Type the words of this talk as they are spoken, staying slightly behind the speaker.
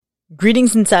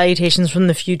Greetings and salutations from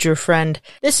the future, friend.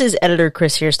 This is Editor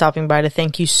Chris here, stopping by to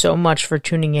thank you so much for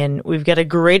tuning in. We've got a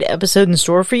great episode in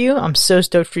store for you. I'm so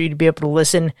stoked for you to be able to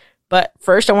listen. But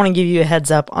first, I want to give you a heads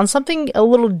up on something a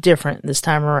little different this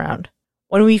time around.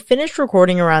 When we finished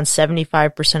recording around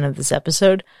 75% of this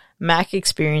episode, Mac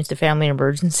experienced a family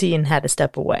emergency and had to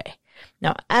step away.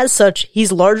 Now, as such,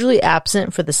 he's largely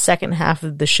absent for the second half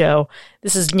of the show.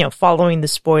 This is, following the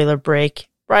spoiler break,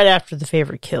 right after the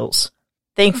favorite kills.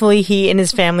 Thankfully, he and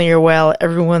his family are well,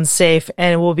 everyone's safe,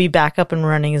 and will be back up and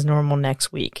running as normal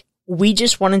next week. We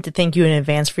just wanted to thank you in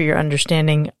advance for your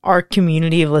understanding. Our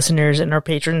community of listeners and our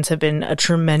patrons have been a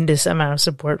tremendous amount of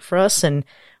support for us, and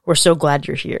we're so glad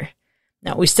you're here.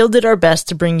 Now, we still did our best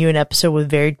to bring you an episode with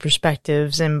varied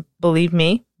perspectives, and believe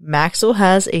me, Maxwell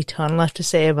has a ton left to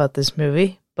say about this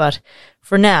movie, but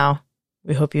for now,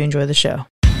 we hope you enjoy the show.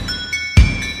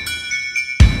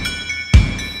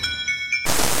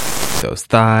 Those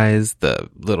thighs, the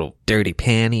little dirty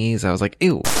panties. I was like,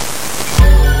 ew.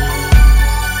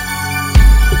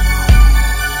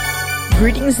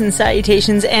 Greetings and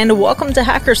salutations, and welcome to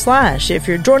Hacker Slash. If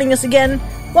you're joining us again,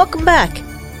 welcome back.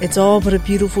 It's all but a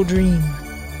beautiful dream.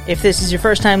 If this is your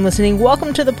first time listening,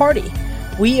 welcome to the party.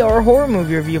 We are a horror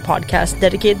movie review podcast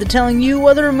dedicated to telling you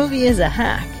whether a movie is a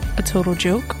hack, a total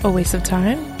joke, a waste of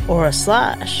time, or a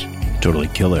slash. Totally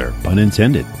killer, pun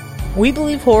intended. We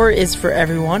believe horror is for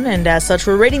everyone, and as such,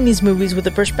 we're rating these movies with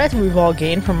the perspective we've all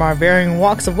gained from our varying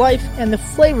walks of life and the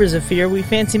flavors of fear we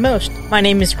fancy most. My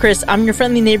name is Chris. I'm your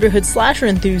friendly neighborhood slasher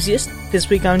enthusiast. This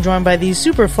week I'm joined by the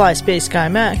Superfly Space Guy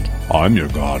Mac. I'm your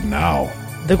god now.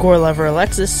 The gore lover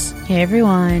Alexis. Hey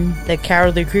everyone. The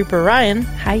cowardly creeper Ryan.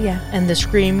 Hiya. And the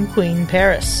scream queen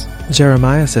Paris.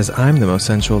 Jeremiah says I'm the most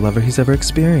sensual lover he's ever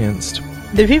experienced.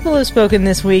 The people have spoken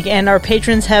this week, and our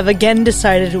patrons have again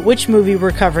decided which movie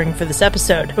we're covering for this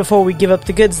episode. Before we give up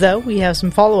the goods, though, we have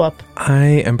some follow-up. I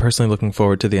am personally looking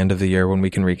forward to the end of the year when we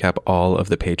can recap all of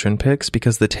the patron picks,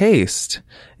 because the taste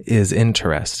is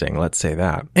interesting, let's say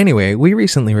that. Anyway, we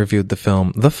recently reviewed the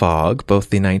film The Fog, both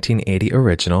the 1980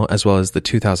 original as well as the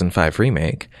 2005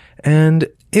 remake, and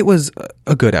it was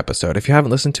a good episode. If you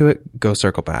haven't listened to it, go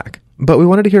circle back. But we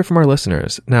wanted to hear from our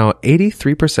listeners. Now,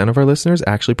 83% of our listeners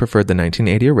actually preferred the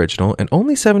 1980 original, and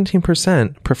only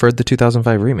 17% preferred the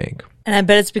 2005 remake. And I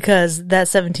bet it's because that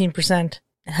 17%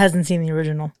 hasn't seen the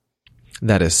original.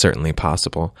 That is certainly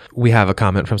possible. We have a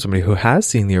comment from somebody who has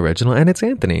seen the original, and it's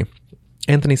Anthony.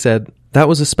 Anthony said, "That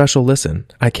was a special listen.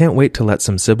 I can't wait to let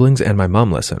some siblings and my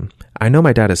mom listen. I know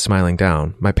my dad is smiling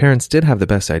down. My parents did have the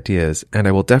best ideas, and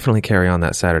I will definitely carry on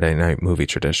that Saturday night movie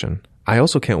tradition. I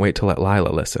also can't wait to let Lila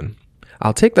listen.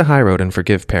 I'll take the high road and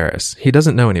forgive Paris. He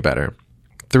doesn't know any better.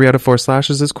 3 out of 4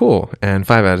 slashes is cool, and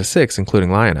 5 out of 6,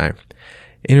 including Lion-Eye.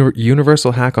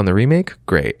 Universal hack on the remake?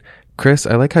 Great. Chris,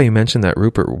 I like how you mentioned that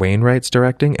Rupert Wainwright's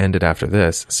directing ended after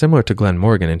this, similar to Glenn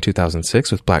Morgan in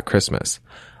 2006 with Black Christmas.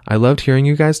 I loved hearing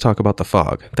you guys talk about The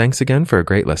Fog. Thanks again for a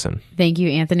great listen." Thank you,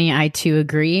 Anthony. I too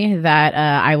agree that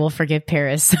I will forgive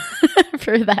Paris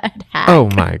for that hack.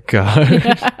 Oh my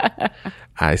God.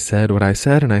 I said what I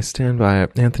said and I stand by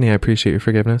it. Anthony, I appreciate your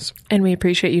forgiveness. And we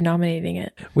appreciate you nominating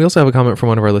it. We also have a comment from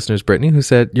one of our listeners, Brittany, who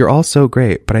said, "You're all so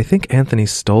great, but I think Anthony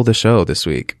stole the show this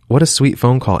week. What a sweet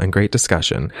phone call and great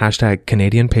discussion. Hashtag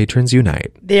Canadian patrons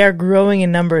unite." They are growing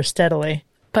in numbers steadily.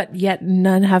 But yet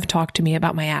none have talked to me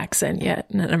about my accent yet.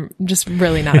 And I'm just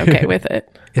really not okay with it.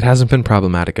 It hasn't been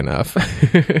problematic enough.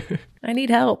 I need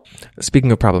help.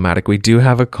 Speaking of problematic, we do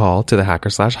have a call to the Hacker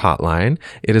Slash hotline.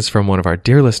 It is from one of our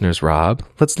dear listeners, Rob.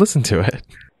 Let's listen to it.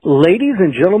 Ladies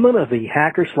and gentlemen of the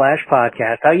Hacker Slash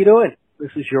podcast, how you doing?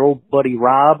 This is your old buddy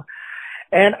Rob.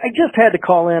 And I just had to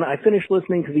call in. I finished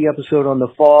listening to the episode on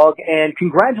The Fog, and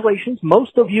congratulations.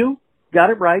 Most of you got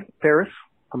it right. Paris,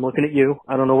 I'm looking at you.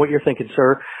 I don't know what you're thinking,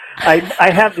 sir.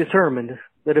 I have determined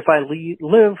that if I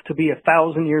live to be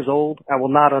 1,000 years old, I will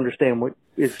not understand what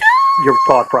is your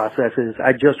thought process is.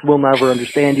 I just will never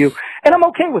understand you. And I'm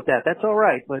okay with that. That's all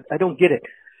right, but I don't get it.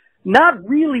 Not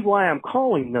really why I'm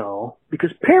calling, though,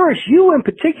 because Paris, you in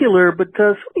particular, but some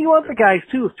of you other guys,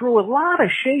 too, throw a lot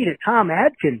of shade at Tom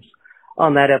Atkins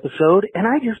on that episode, and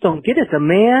I just don't get it. The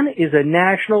man is a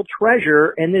national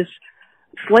treasure, and this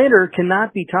slander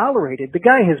cannot be tolerated. The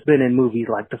guy has been in movies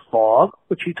like The Fog,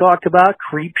 which you talked about,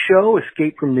 Creepshow,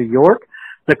 Escape from New York,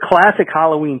 the classic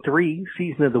Halloween 3,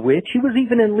 Season of the Witch. He was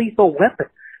even in Lethal Weapon.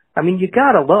 I mean, you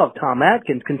gotta love Tom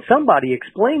Atkins. Can somebody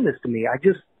explain this to me?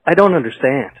 I don't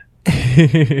understand.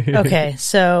 Okay,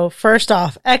 so first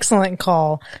off, excellent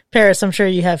call. Paris, I'm sure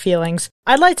you have feelings.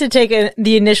 I'd like to take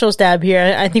the initial stab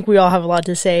here. I think we all have a lot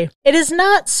to say. It is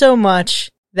not so much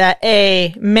that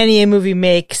A, many a movie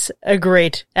makes a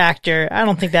great actor. I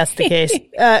don't think that's the case.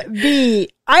 B,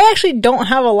 I actually don't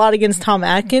have a lot against Tom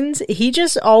Atkins. He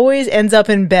just always ends up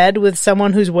in bed with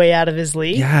someone who's way out of his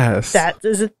league. Yes. That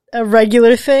is a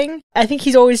regular thing. I think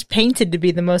he's always painted to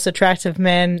be the most attractive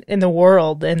man in the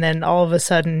world, and then all of a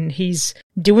sudden he's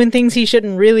doing things he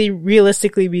shouldn't really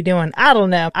realistically be doing. I don't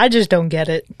know. I just don't get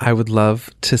it. I would love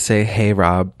to say, hey,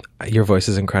 Rob, your voice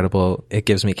is incredible. It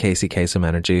gives me Casey Kasem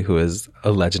energy, who is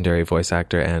a legendary voice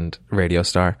actor and radio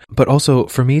star. But also,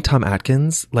 for me, Tom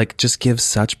Atkins, like, just gives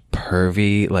such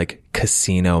pervy, like,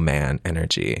 casino man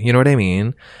energy. You know what I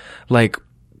mean? Like,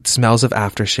 smells of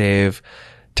aftershave,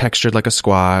 textured like a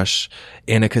squash,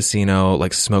 in a casino,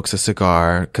 like, smokes a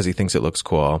cigar because he thinks it looks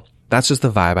cool. That's just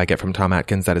the vibe I get from Tom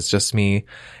Atkins. That is just me.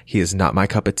 He is not my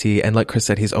cup of tea. And like Chris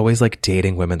said, he's always like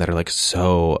dating women that are like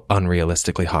so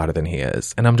unrealistically hotter than he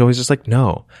is. And I'm always just like,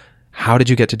 no, how did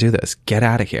you get to do this? Get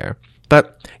out of here.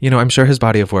 But, you know, I'm sure his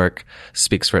body of work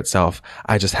speaks for itself.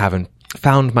 I just haven't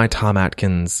found my Tom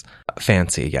Atkins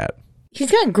fancy yet.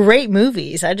 He's got great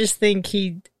movies. I just think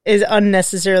he is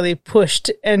unnecessarily pushed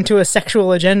into a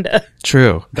sexual agenda.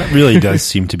 True. That really does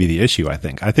seem to be the issue, I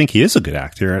think. I think he is a good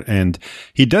actor, and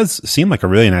he does seem like a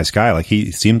really nice guy. Like,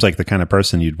 he seems like the kind of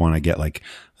person you'd want to get, like,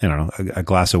 I don't know, a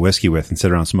glass of whiskey with and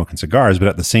sit around smoking cigars. But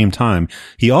at the same time,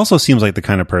 he also seems like the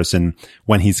kind of person,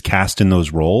 when he's cast in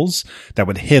those roles, that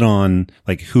would hit on,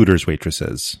 like, Hooters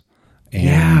waitresses.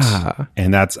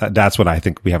 And that's what I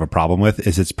think we have a problem with,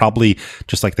 is it's probably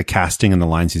just like the casting and the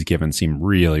lines he's given seem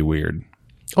really weird.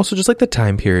 Also, just like the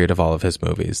time period of all of his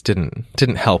movies didn't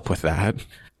help with that.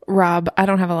 Rob, I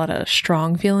don't have a lot of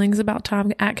strong feelings about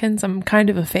Tom Atkins. I'm kind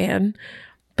of a fan,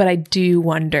 but I do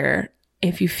wonder,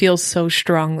 if you feel so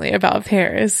strongly about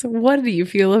Paris, what do you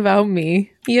feel about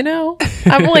me? You know,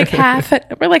 I'm like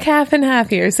we're like half and half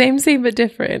here. Same, but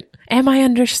different. Am I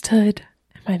understood?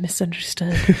 Am I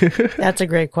misunderstood? That's a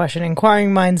great question.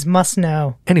 Inquiring minds must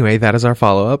know. Anyway, that is our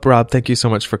follow-up. Rob, thank you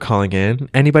so much for calling in.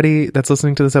 Anybody that's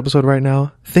listening to this episode right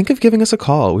now, think of giving us a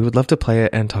call. We would love to play it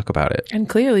and talk about it. And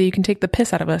clearly you can take the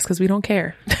piss out of us because we don't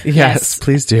care. Yes,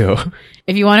 please do.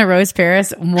 If you want to roast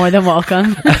Paris, more than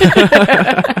welcome.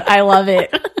 I love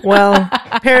it. Well,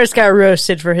 Paris got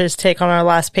roasted for his take on our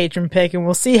last patron pick, and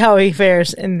we'll see how he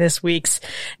fares in this week's.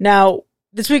 Now,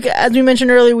 this week, as we mentioned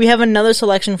earlier, we have another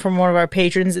selection from one of our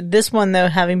patrons. This one, though,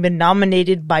 having been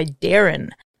nominated by Darren.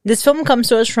 This film comes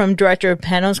to us from director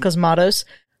Panos Cosmatos,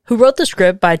 who wrote the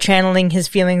script by channeling his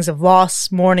feelings of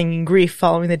loss, mourning, and grief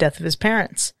following the death of his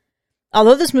parents.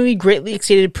 Although this movie greatly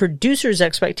exceeded producers'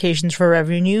 expectations for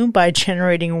revenue by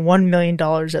generating $1 million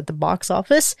at the box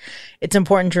office, it's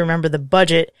important to remember the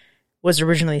budget was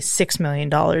originally $6 million.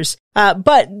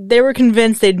 But they were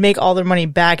convinced they'd make all their money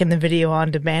back in the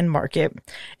video-on-demand market.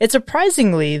 It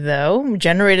surprisingly, though,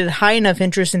 generated high enough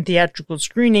interest in theatrical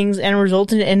screenings and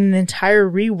resulted in an entire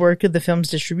rework of the film's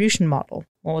distribution model.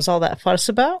 What was all that fuss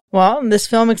about? Well, this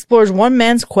film explores one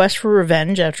man's quest for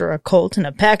revenge after a cult and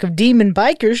a pack of demon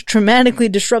bikers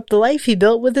traumatically disrupt the life he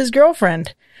built with his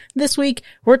girlfriend. This week,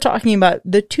 we're talking about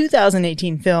the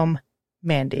 2018 film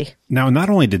Mandy. Now,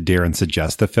 not only did Darren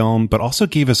suggest the film, but also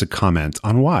gave us a comment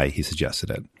on why he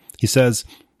suggested it. He says,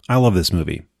 I love this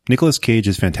movie. Nicolas Cage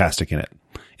is fantastic in it.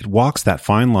 It walks that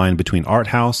fine line between art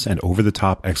house and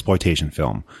over-the-top exploitation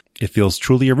film. It feels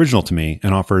truly original to me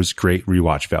and offers great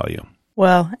rewatch value.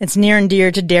 Well, it's near and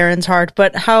dear to Darren's heart,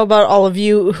 but how about all of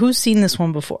you? Who's seen this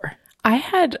one before? I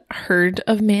had heard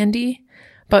of Mandy,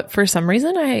 but for some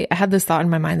reason I had this thought in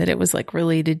my mind that it was like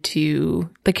related to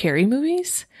the Carrie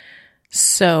movies.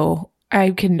 So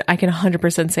I can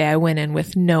 100% say I went in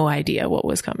with no idea what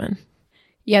was coming.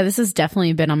 Yeah, this has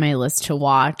definitely been on my list to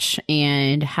watch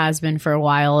and has been for a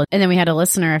while. And then we had a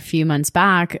listener a few months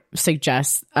back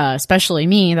suggest, especially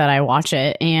me, that I watch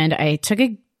it. And I took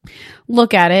a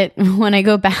look at it. When I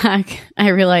go back,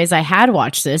 I realized I had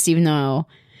watched this, even though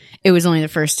it was only the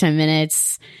first 10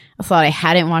 minutes. I thought I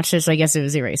hadn't watched it, so I guess it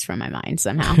was erased from my mind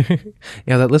somehow.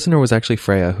 Yeah, that listener was actually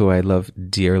Freya, who I love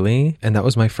dearly. And that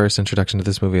was my first introduction to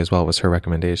this movie as well, was her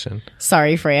recommendation.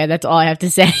 Sorry, Freya. That's all I have to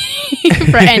say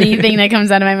for anything that comes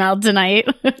out of my mouth tonight.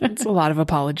 It's a lot of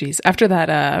apologies. After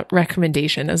that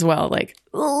recommendation as well, like,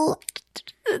 do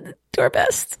our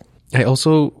best. I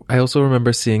also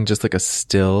remember seeing just like a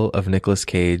still of Nicolas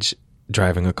Cage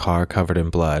driving a car covered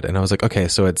in blood. And I was like, okay,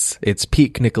 so it's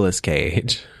peak Nicolas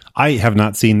Cage. I have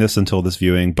not seen this until this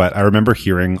viewing, but I remember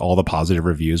hearing all the positive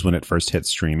reviews when it first hit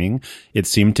streaming. It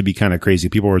seemed to be kind of crazy.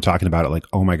 People were talking about it like,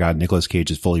 oh my God, Nicolas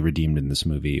Cage is fully redeemed in this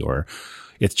movie, or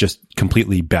it's just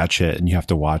completely batshit and you have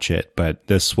to watch it. But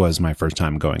this was my first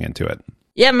time going into it.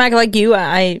 Yeah, Mac, like you,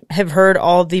 I have heard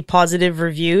all the positive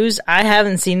reviews. I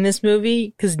haven't seen this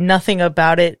movie because nothing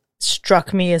about it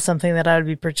struck me as something that I would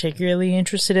be particularly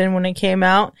interested in when it came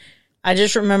out. I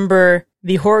just remember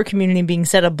the horror community being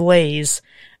set ablaze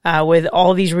with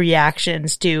all these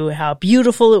reactions to how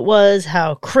beautiful it was,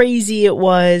 how crazy it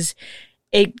was.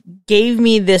 It gave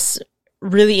me this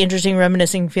really interesting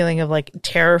reminiscing feeling of like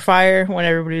Terrifier when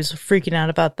everybody was freaking out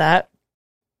about that.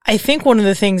 I think one of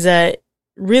the things that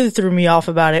really threw me off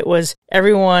about it was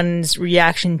everyone's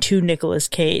reaction to Nicolas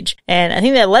Cage. And I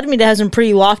think that led me to have some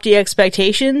pretty lofty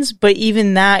expectations, but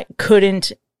even that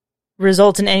couldn't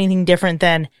result in anything different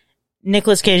than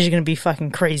Nicolas Cage is going to be fucking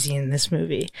crazy in this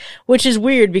movie, which is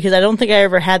weird because I don't think I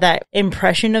ever had that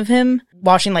impression of him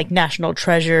watching like National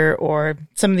Treasure or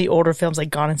some of the older films like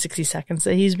Gone in 60 Seconds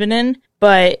that he's been in.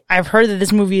 But I've heard that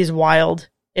this movie is wild.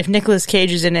 If Nicolas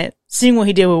Cage is in it, seeing what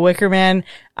he did with Wicker Man,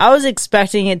 I was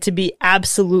expecting it to be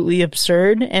absolutely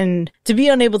absurd and to be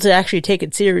unable to actually take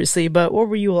it seriously. But what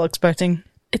were you all expecting?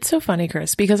 It's so funny,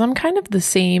 Chris, because I'm kind of the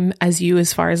same as you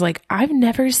as far as like, I've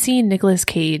never seen Nicolas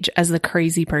Cage as the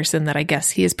crazy person that I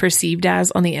guess he is perceived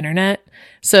as on the internet.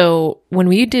 So when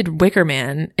we did Wicker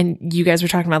Man and you guys were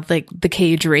talking about like the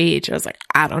Cage rage, I was like,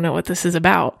 I don't know what this is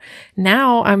about.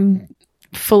 Now I'm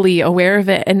fully aware of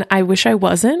it and I wish I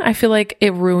wasn't. I feel like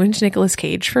it ruined Nicolas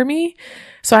Cage for me.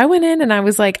 So I went in and I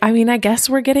was like, I mean, I guess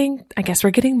we're getting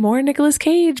more Nicolas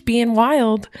Cage being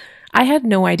wild. I had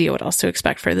no idea what else to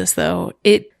expect for this though.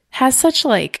 It has such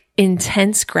like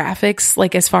intense graphics,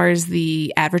 like as far as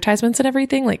the advertisements and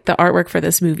everything, like the artwork for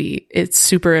this movie, it's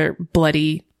super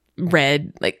bloody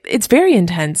red. Like it's very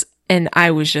intense. And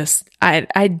I was just,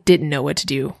 I didn't know what to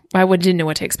do. I didn't know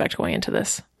what to expect going into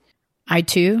this. I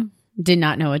too did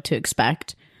not know what to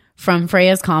expect. From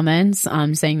Freya's comments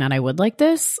saying that I would like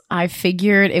this, I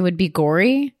figured it would be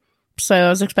gory. So I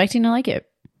was expecting to like it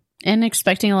and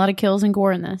expecting a lot of kills and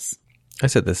gore in this. I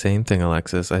said the same thing,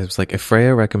 Alexis. I was like, if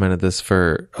Freya recommended this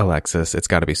for Alexis, it's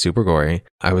got to be super gory.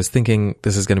 I was thinking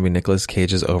this is going to be Nicolas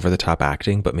Cage's over-the-top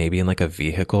acting, but maybe in like a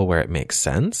vehicle where it makes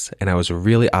sense. And I was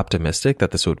really optimistic that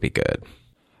this would be good.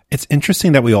 It's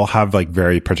interesting that we all have like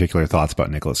very particular thoughts about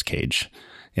Nicolas Cage.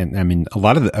 And I mean, a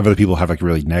lot of the other people have like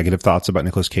really negative thoughts about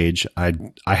Nicolas Cage. I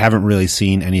haven't really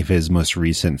seen any of his most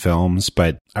recent films,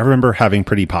 but I remember having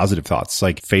pretty positive thoughts.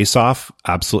 Like Face Off,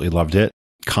 absolutely loved it.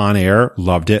 Con Air,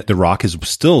 loved it. The Rock is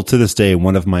still to this day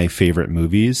one of my favorite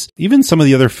movies. Even some of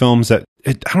the other films that,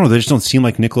 I don't know, they just don't seem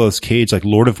like Nicolas Cage. Like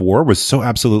Lord of War was so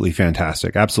absolutely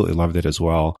fantastic. Absolutely loved it as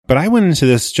well. But I went into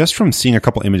this just from seeing a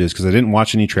couple images because I didn't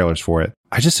watch any trailers for it.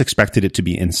 I just expected it to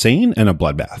be insane and a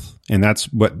bloodbath. And that's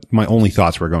what my only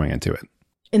thoughts were going into it.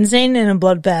 Insane and a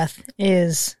bloodbath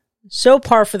is so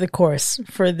par for the course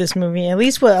for this movie. At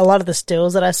least what a lot of the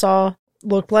stills that I saw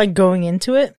looked like going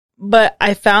into it. But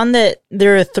I found that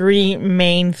there are three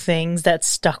main things that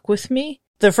stuck with me.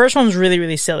 The first one's really,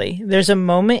 really silly. There's a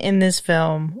moment in this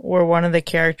film where one of the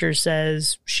characters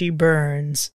says, "She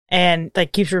burns," and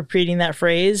like keeps repeating that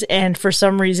phrase. And for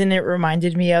some reason, it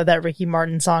reminded me of that Ricky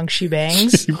Martin song, "She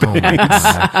Bangs." Oh my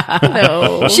God.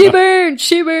 No. She burned.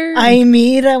 She burned. I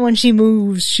mira when she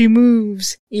moves, she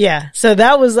moves. Yeah. So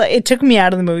that was like, it took me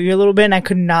out of the movie a little bit and I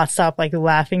could not stop like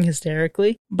laughing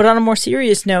hysterically. But on a more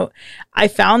serious note, I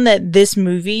found that this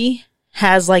movie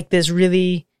has like this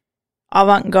really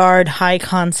avant-garde high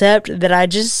concept that I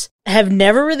just have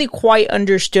never really quite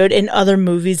understood in other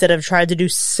movies that have tried to do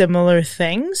similar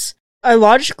things. I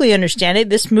logically understand it.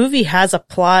 This movie has a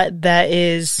plot that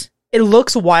it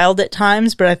looks wild at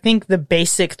times, but I think the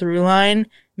basic through line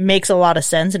makes a lot of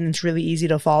sense and it's really easy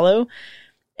to follow.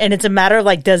 And it's a matter of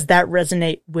like, does that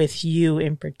resonate with you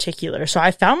in particular? So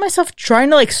I found myself trying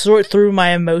to like sort through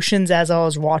my emotions as I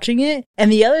was watching it.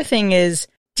 And the other thing is,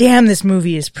 damn, this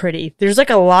movie is pretty. There's like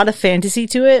a lot of fantasy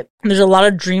to it. There's a lot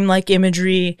of dreamlike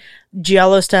imagery,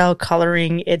 giallo style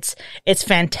coloring. It's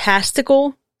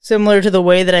fantastical, similar to the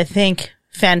way that I think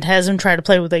Phantasm tried to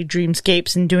play with like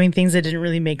dreamscapes and doing things that didn't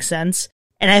really make sense.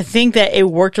 And I think that it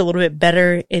worked a little bit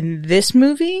better in this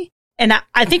movie. And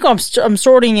I think I'm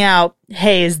sorting out,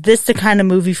 hey, is this the kind of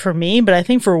movie for me? But I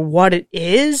think for what it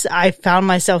is, I found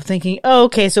myself thinking, oh,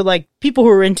 okay, so like people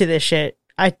who are into this shit,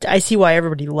 I see why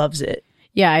everybody loves it.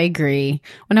 Yeah, I agree.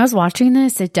 When I was watching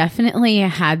this, it definitely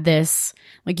had this,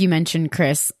 like you mentioned,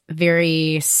 Chris,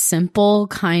 very simple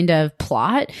kind of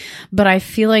plot. But I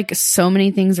feel like so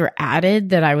many things were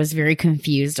added that I was very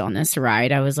confused on this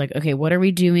ride. I was like, okay, what are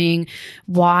we doing?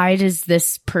 Why does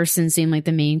this person seem like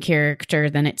the main character?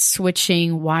 Then it's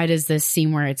switching. Why does this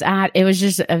seem where it's at? It was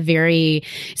just it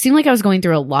seemed like I was going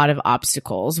through a lot of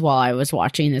obstacles while I was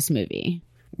watching this movie.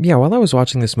 Yeah, while I was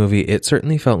watching this movie, it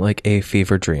certainly felt like a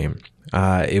fever dream.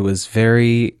 It was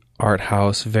very art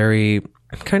house, very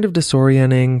kind of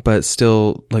disorienting, but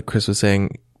still, like Chris was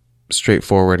saying,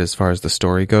 straightforward as far as the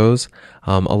story goes.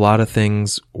 A lot of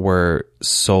things were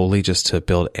solely just to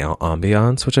build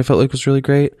ambiance, which I felt like was really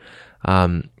great.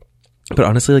 But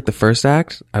honestly, like the first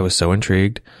act, I was so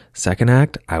intrigued. Second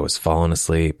act, I was falling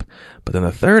asleep. But then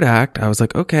the third act, I was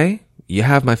like, okay, you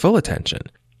have my full attention.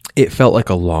 It felt like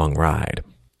a long ride.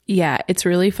 Yeah, it's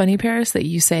really funny, Paris, that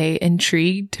you say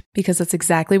intrigued, because that's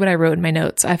exactly what I wrote in my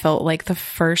notes. I felt like the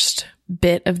first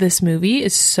bit of this movie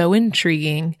is so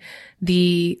intriguing.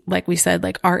 Like we said,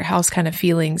 like art house kind of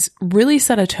feelings really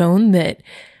set a tone that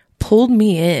pulled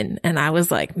me in. And I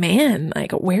was like, man,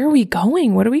 like, where are we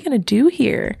going? What are we going to do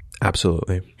here?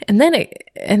 Absolutely. And then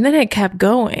it kept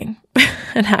going.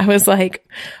 And I was like,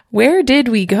 where did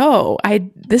we go?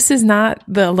 This is not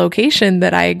the location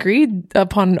that I agreed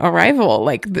upon arrival.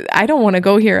 Like, I don't want to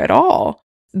go here at all.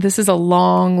 This is a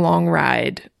long, long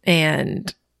ride.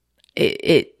 And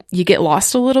you get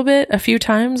lost a little bit a few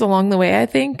times along the way, I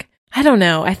think. I don't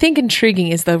know. I think intriguing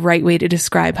is the right way to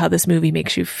describe how this movie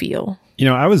makes you feel. You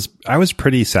know, I was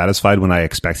pretty satisfied when I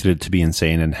expected it to be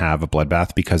insane and have a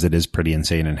bloodbath, because it is pretty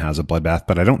insane and has a bloodbath,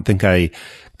 but I don't think I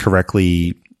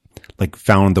correctly like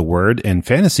found the word, and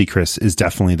fantasy, Chris, is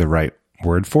definitely the right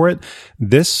word for it.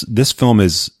 This film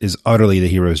is utterly the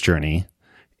hero's journey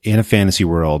in a fantasy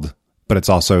world, but it's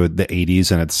also the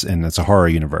 80s and it's a horror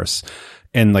universe.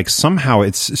 And like somehow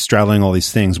it's straddling all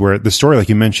these things where the story, like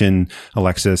you mentioned,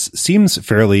 Alexis, seems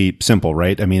fairly simple,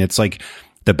 right? I mean, it's like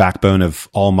the backbone of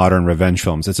all modern revenge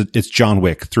films. It's John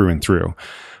Wick through and through,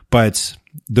 but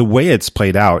the way it's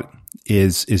played out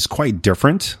is quite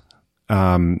different.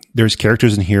 There's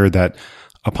characters in here that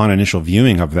upon initial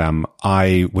viewing of them,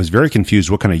 I was very confused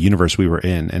what kind of universe we were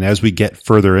in. And as we get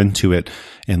further into it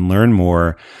and learn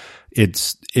more, it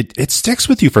sticks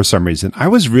with you for some reason. I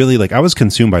was really like, I was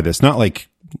consumed by this, not like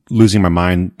losing my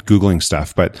mind Googling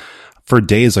stuff, but for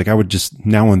days, like I would just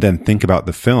now and then think about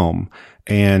the film,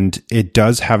 and it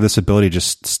does have this ability to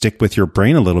just stick with your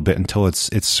brain a little bit until it's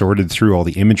sorted through all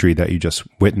the imagery that you just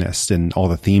witnessed and all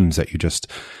the themes that you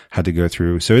just had to go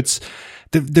through. So it's,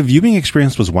 the viewing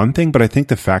experience was one thing, but I think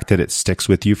the fact that it sticks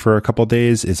with you for a couple of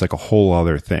days is like a whole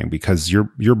other thing, because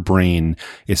your brain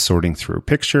is sorting through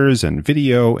pictures and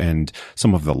video and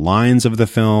some of the lines of the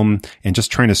film and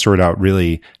just trying to sort out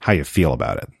really how you feel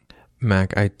about it.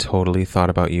 Mac, I totally thought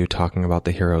about you talking about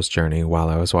the hero's journey while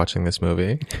I was watching this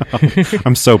movie.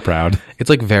 I'm so proud. It's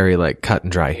like very like cut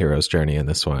and dry hero's journey in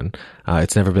this one.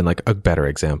 It's never been like a better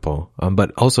example.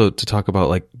 But also to talk about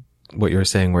like what you were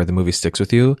saying where the movie sticks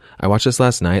with you. I watched this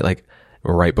last night, like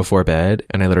right before bed,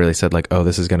 and I literally said like, oh,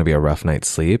 this is going to be a rough night's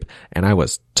sleep. And I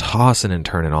was tossing and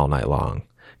turning all night long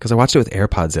because I watched it with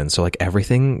AirPods in. So like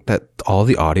everything, that all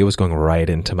the audio was going right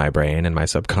into my brain and my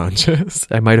subconscious.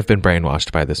 I might have been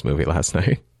brainwashed by this movie last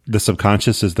night. The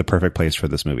subconscious is the perfect place for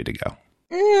this movie to go.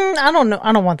 I don't know.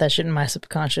 I don't want that shit in my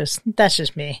subconscious. That's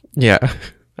just me. Yeah.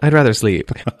 I'd rather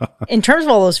sleep. In terms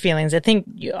of all those feelings, I think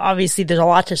obviously there's a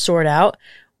lot to sort out.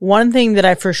 One thing that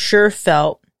I for sure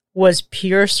felt was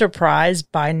pure surprise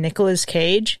by Nicolas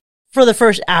Cage for the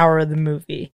first hour of the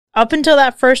movie. Up until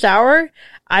that first hour,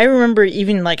 I remember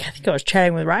even like, I think I was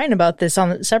chatting with Ryan about this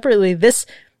separately. This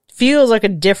feels like a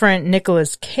different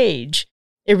Nicolas Cage.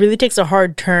 It really takes a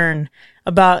hard turn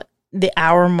about the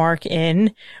hour mark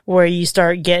in, where you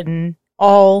start getting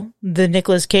all the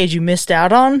Nicolas Cage you missed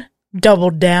out on,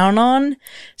 doubled down on.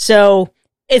 So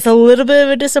it's a little bit of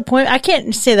a disappointment. I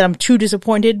can't say that I'm too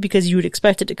disappointed because you would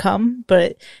expect it to come,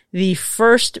 but the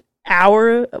first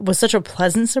hour was such a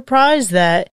pleasant surprise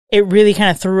that it really kind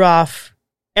of threw off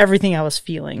everything I was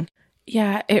feeling.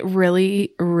 Yeah, it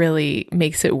really, really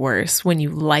makes it worse when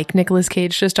you like Nicolas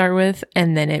Cage to start with,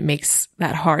 and then it makes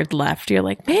that hard left. You're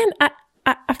like, man,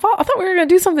 I thought we were going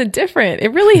to do something different.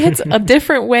 It really hits a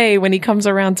different way when he comes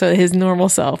around to his normal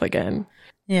self again.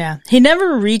 Yeah. He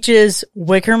never reaches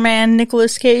Wicker Man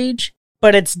Nicolas Cage,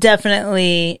 but it's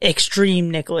definitely extreme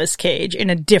Nicolas Cage in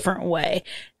a different way.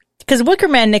 Because Wicker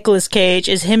Man Nicolas Cage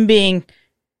is him being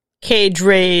Cage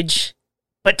Rage,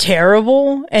 but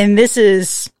terrible. And this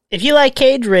is, if you like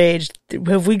Cage Rage,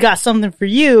 have we got something for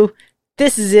you?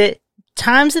 This is it,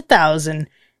 times 1,000.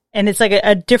 And it's like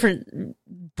a different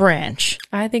branch.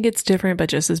 I think it's different, but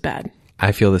just as bad.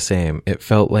 I feel the same. It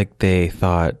felt like they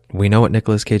thought, we know what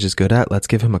Nicolas Cage is good at. Let's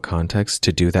give him a context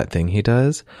to do that thing he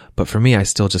does. But for me, I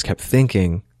still just kept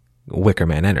thinking Wicker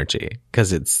Man energy,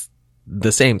 because it's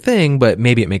the same thing, but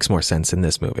maybe it makes more sense in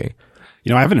this movie.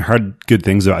 You know, I haven't heard good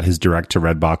things about his direct to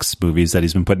Redbox movies that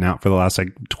he's been putting out for the last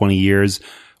like 20 years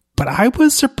but I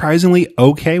was surprisingly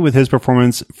okay with his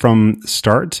performance from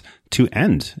start to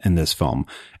end in this film.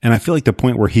 And I feel like the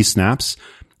point where he snaps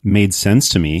made sense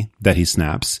to me, that he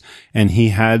snaps, and he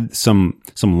had some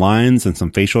lines and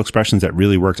some facial expressions that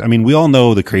really worked. I mean, we all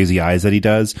know the crazy eyes that he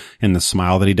does and the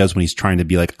smile that he does when he's trying to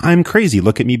be like, I'm crazy.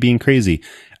 Look at me being crazy.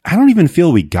 I don't even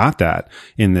feel we got that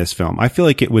in this film. I feel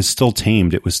like it was still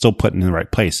tamed. It was still put in the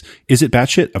right place. Is it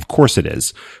batshit? Of course it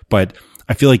is. But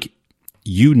I feel like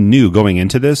you knew going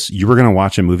into this, you were going to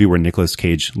watch a movie where Nicolas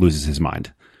Cage loses his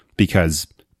mind, because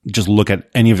just look at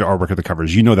any of the artwork of the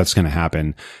covers. You know that's going to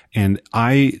happen. And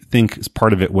I think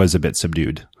part of it was a bit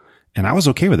subdued, and I was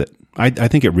okay with it. I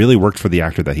think it really worked for the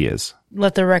actor that he is.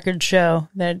 Let the record show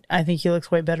that I think he looks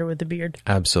way better with the beard.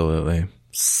 Absolutely.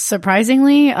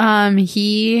 Surprisingly,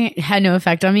 he had no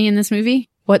effect on me in this movie.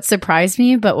 What surprised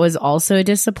me, but was also a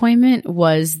disappointment,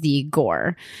 was the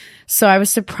gore. So I was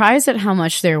surprised at how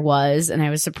much there was, and I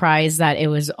was surprised that it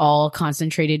was all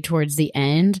concentrated towards the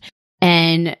end.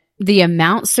 And the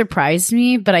amount surprised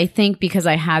me, but I think because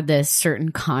I had this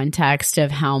certain context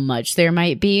of how much there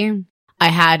might be, I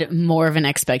had more of an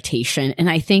expectation. And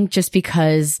I think just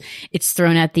because it's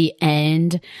thrown at the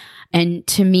end, and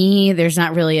to me, there's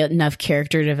not really enough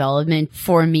character development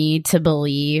for me to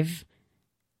believe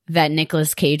that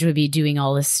Nicolas Cage would be doing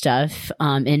all this stuff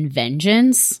in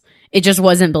vengeance. It just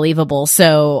wasn't believable.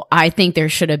 So I think there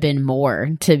should have been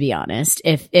more, to be honest.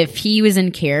 If he was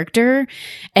in character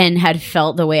and had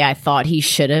felt the way I thought he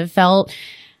should have felt,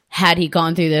 had he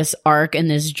gone through this arc and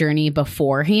this journey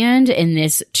beforehand in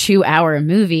this 2-hour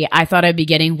movie, I thought I'd be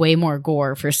getting way more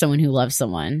gore for someone who loves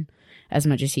someone as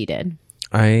much as he did.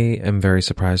 I am very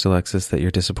surprised, Alexis, that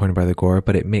you're disappointed by the gore,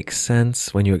 but it makes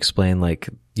sense when you explain, like,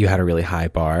 you had a really high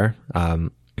bar.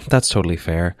 That's totally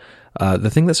fair. The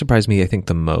thing that surprised me, I think,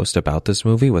 the most about this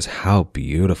movie was how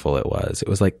beautiful it was. It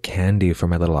was like candy for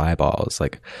my little eyeballs.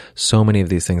 Like, so many of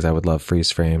these things I would love freeze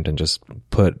framed and just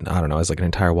put, I don't know, as like an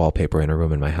entire wallpaper in a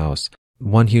room in my house.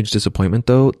 One huge disappointment,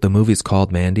 though, the movie's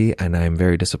called Mandy, and I'm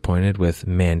very disappointed with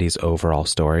Mandy's overall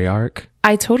story arc.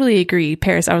 I totally agree,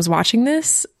 Paris. I was watching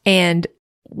this, and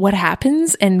what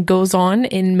happens and goes on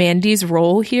in Mandy's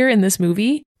role here in this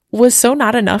movie was so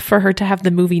not enough for her to have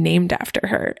the movie named after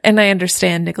her. And I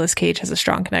understand Nicolas Cage has a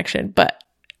strong connection, but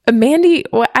Mandy,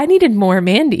 I needed more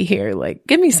Mandy here. Like,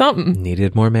 give me something.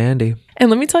 Needed more Mandy. And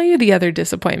let me tell you the other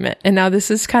disappointment. And now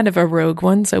this is kind of a rogue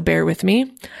one, so bear with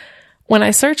me. When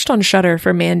I searched on Shudder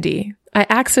for Mandy, I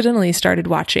accidentally started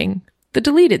watching the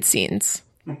deleted scenes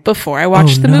before I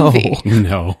watched the movie.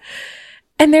 No.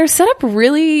 And they're set up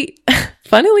really,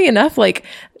 funnily enough, like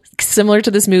similar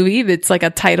to this movie. That's like a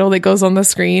title that goes on the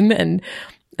screen and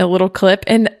a little clip.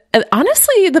 And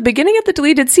honestly, the beginning of the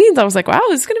deleted scenes, I was like, wow,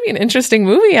 this is going to be an interesting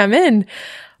movie. I'm in.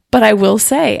 But I will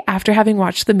say, after having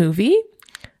watched the movie,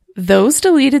 those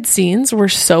deleted scenes were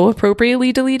so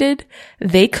appropriately deleted.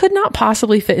 They could not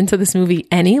possibly fit into this movie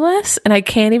any less. And I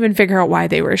can't even figure out why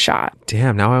they were shot.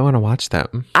 Damn, now I want to watch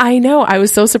them. I know. I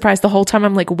was so surprised the whole time.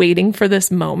 I'm like waiting for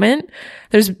this moment.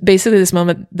 There's basically this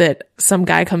moment that some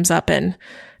guy comes up and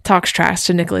talks trash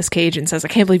to Nicolas Cage and says, I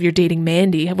can't believe you're dating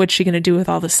Mandy. What's she going to do with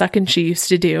all the sucking she used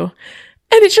to do?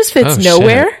 And it just fits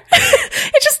nowhere.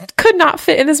 It just could not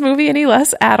fit in this movie any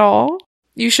less at all.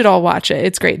 You should all watch it.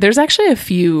 It's great. There's actually a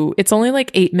few. It's only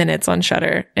like 8 minutes on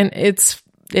Shudder, and it's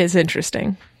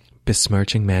interesting.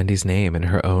 Besmirching Mandy's name in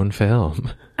her own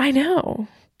film. I know.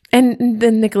 And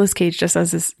then Nicolas Cage just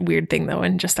does this weird thing, though,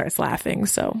 and just starts laughing.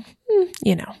 So,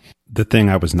 you know. The thing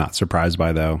I was not surprised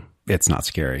by, though, it's not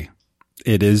scary.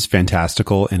 It is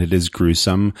fantastical, and it is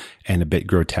gruesome and a bit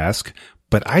grotesque.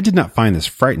 But I did not find this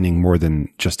frightening more than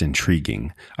just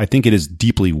intriguing. I think it is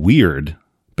deeply weird,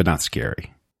 but not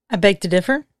scary. I beg to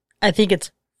differ. I think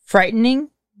it's frightening,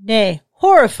 nay,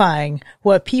 horrifying,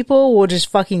 what people will just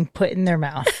fucking put in their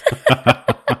mouth.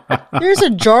 There's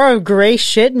a jar of gray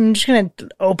shit and you're just going to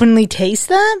openly taste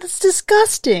that? That's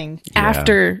disgusting. Yeah.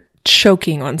 After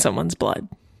choking on someone's blood.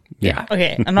 Yeah.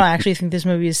 Okay, I don't actually think this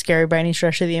movie is scary by any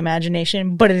stretch of the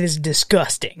imagination, but it is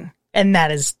disgusting. And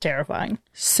that is terrifying.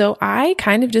 So I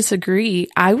kind of disagree.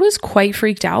 I was quite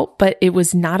freaked out, but it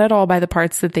was not at all by the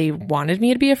parts that they wanted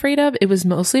me to be afraid of. It was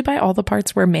mostly by all the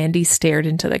parts where Mandy stared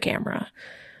into the camera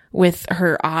with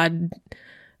her odd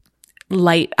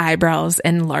light eyebrows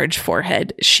and large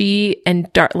forehead. She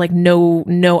and dark, like no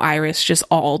iris, just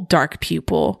all dark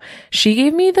pupil. She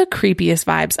gave me the creepiest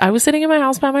vibes. I was sitting in my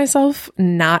house by myself,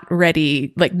 not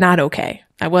ready, like not okay.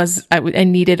 I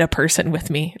needed a person with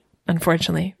me.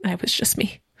 Unfortunately, I was just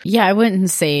me. Yeah, I wouldn't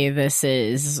say this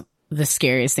is the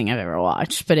scariest thing I've ever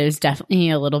watched, but it was definitely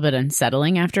a little bit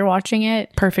unsettling after watching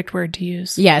it. Perfect word to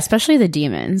use. Yeah, especially the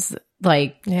demons.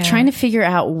 like trying to figure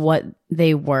out what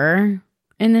they were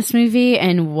in this movie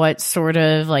and what sort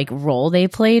of like role they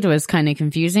played was kind of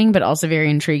confusing, but also very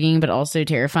intriguing, but also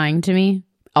terrifying to me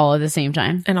all at the same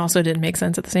time. And also didn't make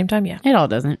sense at the same time. Yeah. It all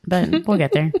doesn't, but we'll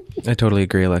get there. I totally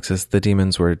agree, Alexis. The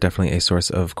demons were definitely a source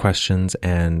of questions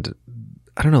and,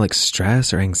 I don't know, like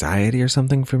stress or anxiety or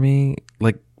something for me.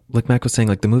 Like Mac was saying,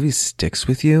 like the movie sticks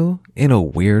with you in a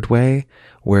weird way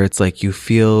where it's like you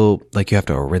feel like you have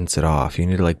to rinse it off. You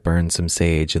need to like burn some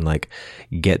sage and like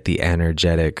get the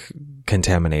energetic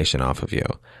contamination off of you.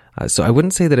 So I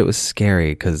wouldn't say that it was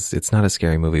scary because it's not a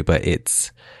scary movie, but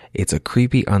it's a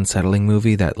creepy, unsettling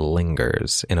movie that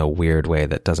lingers in a weird way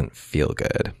that doesn't feel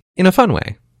good. In a fun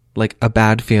way. Like a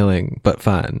bad feeling, but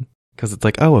fun. Because it's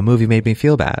like, oh, a movie made me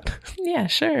feel bad. Yeah,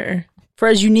 sure. For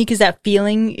as unique as that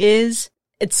feeling is,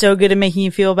 it's so good at making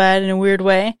you feel bad in a weird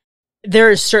way.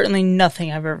 There is certainly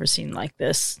nothing I've ever seen like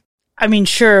this. I mean,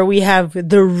 sure, we have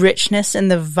the richness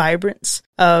and the vibrance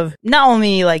of not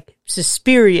only like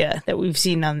Suspiria that we've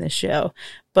seen on this show,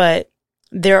 but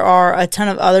there are a ton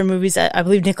of other movies that I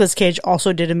believe Nicolas Cage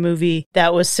also did a movie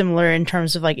that was similar in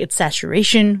terms of like its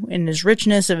saturation and its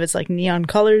richness of its like neon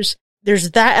colors.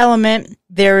 There's that element.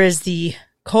 There is the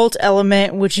cult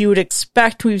element, which you would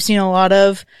expect we've seen a lot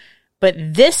of, but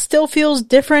this still feels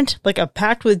different. Like A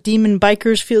Pact with Demon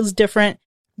Bikers feels different.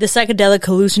 The psychedelic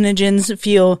hallucinogens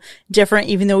feel different,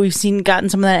 even though we've gotten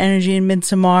some of that energy in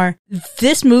Midsommar.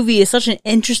 This movie is such an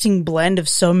interesting blend of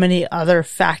so many other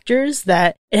factors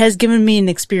that it has given me an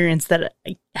experience that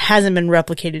hasn't been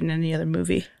replicated in any other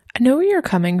movie. I know where you're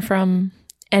coming from,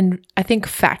 and I think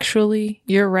factually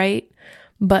you're right,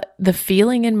 but the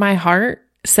feeling in my heart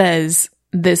says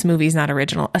this movie's not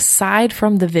original, aside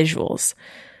from the visuals.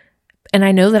 And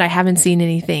I know that I haven't seen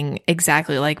anything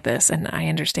exactly like this, and I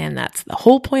understand that's the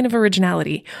whole point of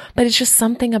originality, but it's just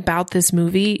something about this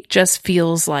movie just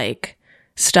feels like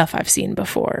stuff I've seen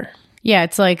before. Yeah,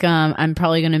 it's like, I'm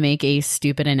probably going to make a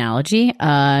stupid analogy.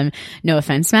 No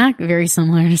offense, Mac, very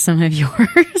similar to some of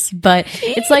yours, but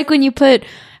it's like when you put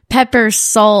pepper,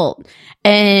 salt,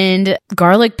 and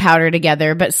garlic powder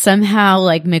together, but somehow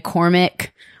like McCormick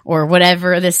or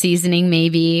whatever the seasoning may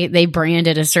be, they brand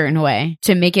it a certain way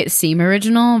to make it seem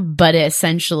original, but it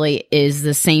essentially is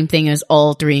the same thing as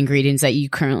all three ingredients that you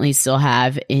currently still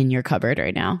have in your cupboard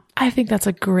right now. I think that's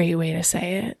a great way to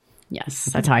say it. Yes,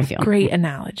 that's how I feel. Great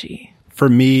analogy. For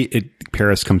me,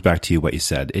 Paris comes back to what you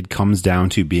said. It comes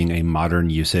down to being a modern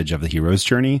usage of the hero's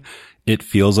journey. It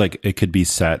feels like it could be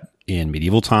set in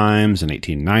medieval times, in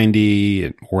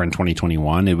 1890, or in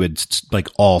 2021. It would like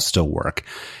all still work.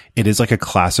 It is like a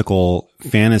classical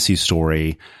fantasy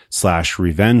story /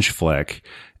 revenge flick.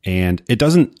 And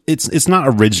it's not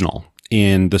original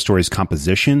in the story's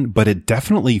composition, but it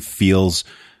definitely feels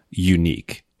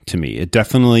unique to me. It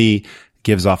definitely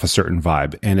gives off a certain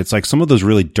vibe. And it's like some of those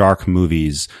really dark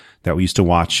movies that we used to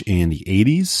watch in the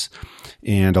 80s.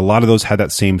 And a lot of those had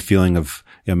that same feeling of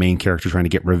a main character trying to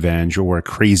get revenge, or a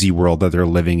crazy world that they're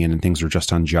living in and things are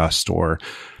just unjust, or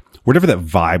whatever that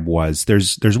vibe was.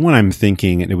 There's one I'm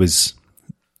thinking, and it was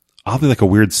oddly like a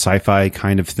weird sci-fi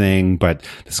kind of thing, but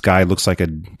this guy looks like a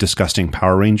disgusting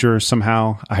Power Ranger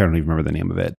somehow. I don't even remember the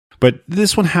name of it. But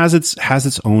this one has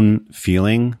its own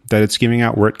feeling that it's giving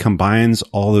out, where it combines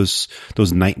all those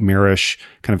nightmarish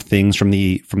kind of things from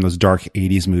those dark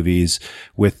 80s movies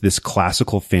with this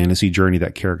classical fantasy journey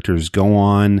that characters go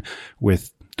on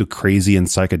with the crazy and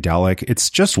psychedelic.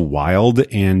 It's just wild.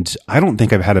 And I don't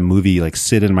think I've had a movie like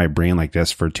sit in my brain like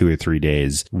this for 2 or 3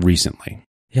 days recently.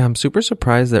 Yeah, I'm super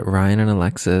surprised that Ryan and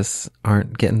Alexis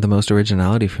aren't getting the most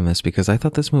originality from this, because I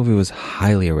thought this movie was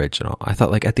highly original. I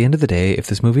thought, like, at the end of the day, if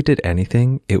this movie did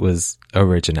anything, it was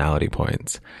originality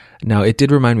points. Now, it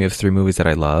did remind me of 3 movies that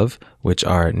I love, which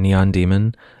are Neon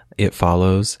Demon, It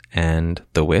Follows, and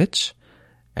The Witch.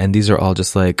 And these are all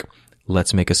just like,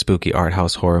 let's make a spooky art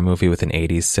house horror movie with an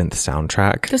 80s synth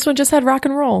soundtrack. This one just had rock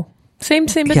and roll. Same,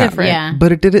 but different. Yeah.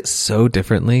 But it did it so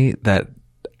differently that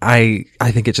I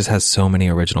think it just has so many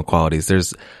original qualities.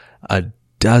 There's a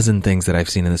dozen things that I've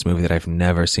seen in this movie that I've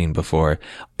never seen before.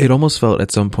 It almost felt at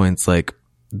some points like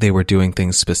they were doing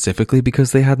things specifically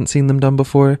because they hadn't seen them done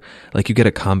before. Like you get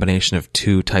a combination of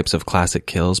 2 types of classic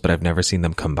kills, but I've never seen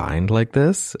them combined like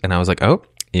this. And I was like, oh,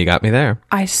 you got me there.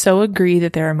 I so agree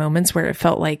that there are moments where it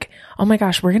felt like, oh my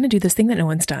gosh, we're going to do this thing that no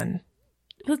one's done.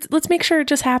 Let's make sure it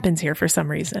just happens here for some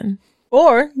reason.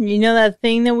 Or, you know that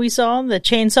thing that we saw, the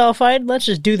chainsaw fight? Let's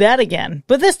just do that again.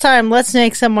 But this time, let's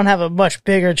make someone have a much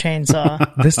bigger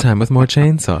chainsaw. This time with more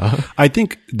chainsaw. I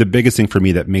think the biggest thing for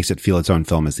me that makes it feel its own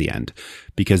film is the end.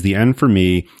 Because the end for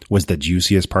me was the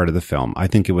juiciest part of the film. I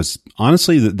think it was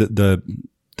honestly the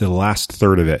the last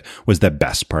third of it was the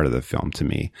best part of the film to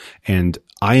me. And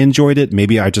I enjoyed it.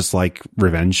 Maybe I just like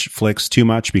revenge flicks too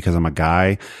much because I'm a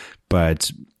guy,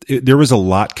 but there was a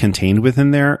lot contained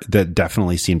within there that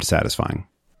definitely seemed satisfying.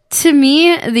 To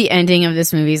me, the ending of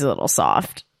this movie is a little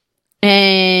soft.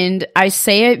 And I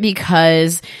say it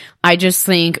because I just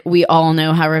think we all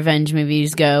know how revenge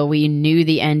movies go. We knew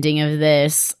the ending of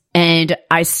this. And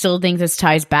I still think this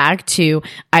ties back to,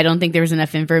 I don't think there was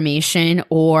enough information,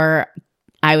 or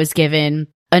I was given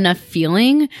enough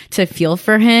feeling to feel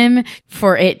for him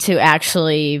for it to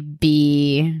actually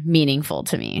be meaningful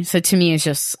to me. So to me, it's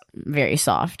just very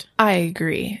soft. I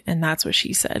agree. And that's what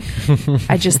she said.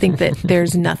 I just think that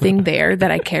there's nothing there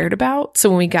that I cared about. So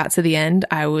when we got to the end,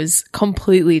 I was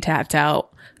completely tapped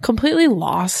out, completely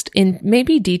lost in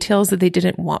maybe details that they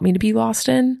didn't want me to be lost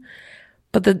in.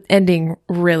 But the ending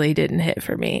really didn't hit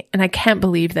for me. And I can't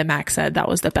believe that Max said that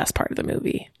was the best part of the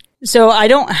movie. So I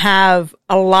don't have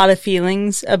a lot of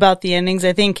feelings about the endings.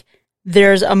 I think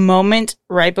there's a moment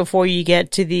right before you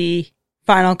get to the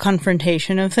final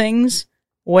confrontation of things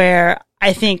where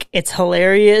I think it's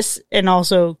hilarious and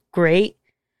also great.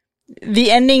 The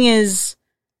ending is,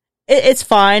 it's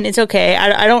fine. It's okay.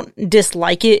 I don't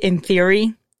dislike it in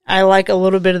theory. I like a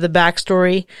little bit of the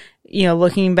backstory, you know,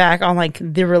 looking back on like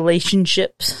the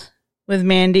relationships with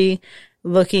Mandy,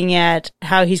 looking at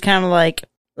how he's kind of like,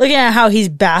 looking at how he's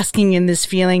basking in this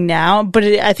feeling now. But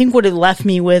I think what it left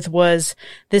me with was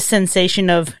this sensation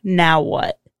of now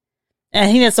what? And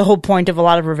I think that's the whole point of a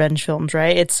lot of revenge films,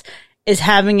 right? It's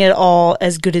having it all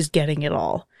as good as getting it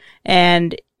all.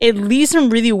 And it leaves some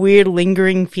really weird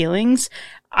lingering feelings.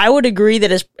 I would agree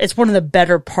that it's one of the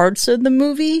better parts of the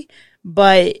movie,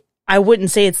 but I wouldn't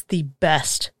say it's the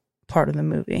best part of the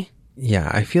movie.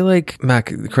 Yeah, I feel like,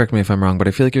 Mac, correct me if I'm wrong, but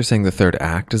I feel like you're saying the third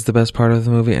act is the best part of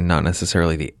the movie and not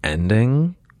necessarily the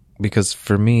ending. Because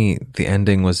for me, the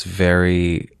ending was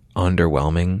very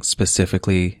underwhelming,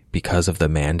 specifically because of the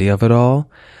Mandy of it all.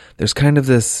 There's kind of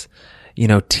this, you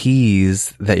know,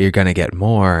 tease that you're going to get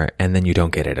more, and then you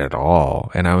don't get it at all.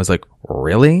 And I was like,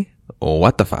 really?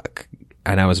 What the fuck?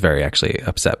 And I was very actually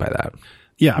upset by that.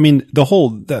 Yeah, I mean, that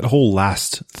whole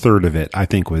last third of it, I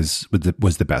think was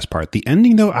the best part. The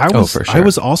ending, though, I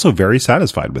was also very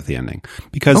satisfied with the ending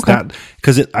because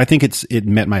I think it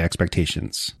met my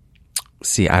expectations.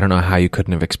 See, I don't know how you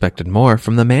couldn't have expected more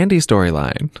from the Mandy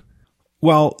storyline.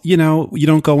 Well, you know, you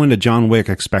don't go into John Wick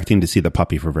expecting to see the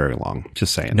puppy for very long.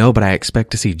 Just saying. No, but I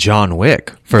expect to see John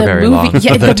Wick for very long.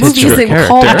 Yeah, the movie's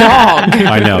called Dog.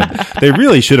 I know. They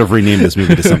really should have renamed this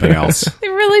movie to something else. They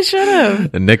really should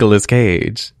have. Nicolas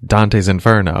Cage, Dante's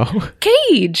Inferno.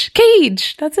 Cage.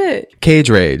 That's it. Cage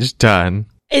Rage, done.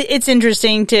 It's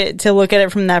interesting to look at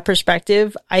it from that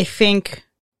perspective. I think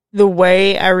the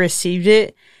way I received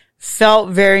it felt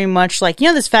very much like, you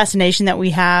know, this fascination that we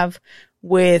have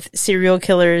with serial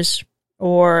killers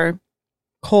or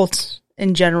cults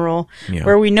in general,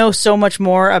 where we know so much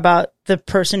more about the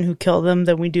person who killed them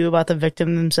than we do about the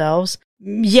victim themselves.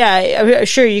 Yeah,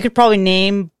 sure, you could probably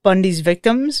name Bundy's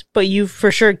victims, but you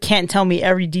for sure can't tell me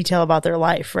every detail about their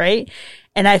life, right?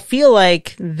 And I feel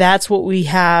like that's what we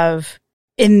have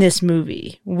in this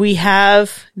movie. We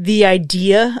have the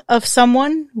idea of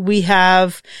someone. We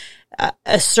have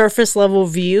a surface level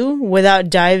view without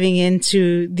diving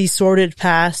into the sordid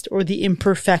past or the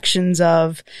imperfections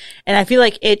of, and I feel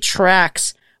like it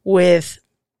tracks with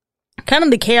kind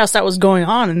of the chaos that was going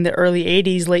on in the early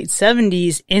 80s, late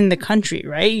 70s in the country,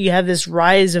 right? You have this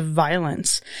rise of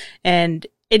violence, and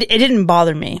it didn't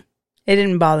bother me. It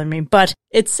didn't bother me, but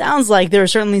it sounds like there are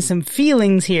certainly some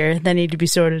feelings here that need to be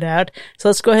sorted out. So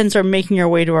let's go ahead and start making our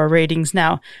way to our ratings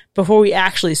now. Before we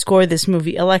actually score this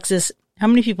movie, Alexis, how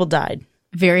many people died?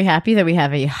 Very happy that we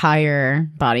have a higher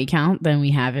body count than we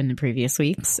have in the previous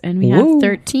weeks. And we have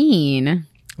 13.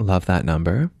 Love that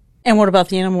number. And what about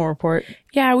the animal report?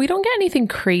 Yeah, we don't get anything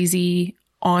crazy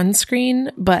on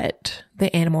screen, but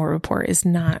the animal report is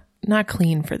not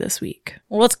clean for this week.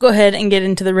 Well, let's go ahead and get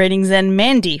into the ratings then.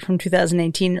 Mandy from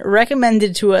 2018,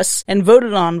 recommended to us and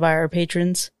voted on by our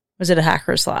patrons. Was it a hack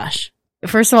or a slash?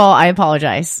 First of all, I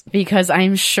apologize because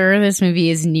I'm sure this movie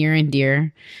is near and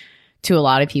dear to a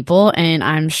lot of people. And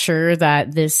I'm sure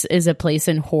that this is a place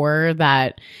in horror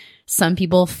that some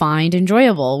people find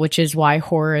enjoyable, which is why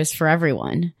horror is for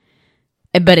everyone.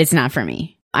 But it's not for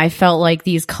me. I felt like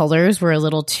these colors were a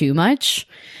little too much.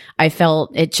 I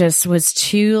felt it just was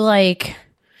too like,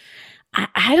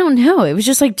 I don't know. It was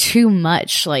just like too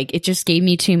much. Like it just gave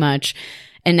me too much.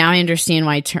 And now I understand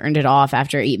why I turned it off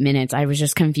after 8 minutes. I was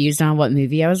just confused on what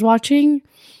movie I was watching.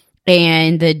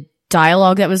 And the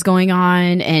dialogue that was going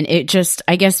on. And it just,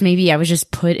 I guess maybe I was just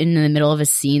put in the middle of a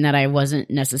scene that I wasn't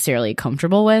necessarily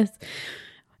comfortable with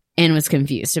and was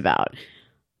confused about.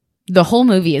 The whole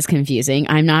movie is confusing.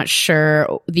 I'm not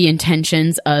sure the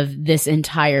intentions of this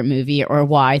entire movie or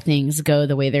why things go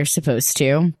the way they're supposed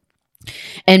to.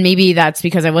 And maybe that's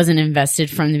because I wasn't invested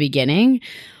from the beginning.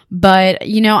 But,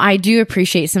 you know, I do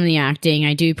appreciate some of the acting.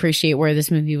 I do appreciate where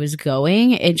this movie was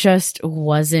going. It just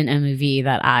wasn't a movie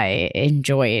that I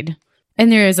enjoyed.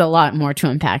 And there is a lot more to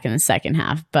unpack in the second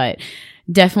half, but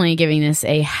definitely giving this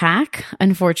a hack.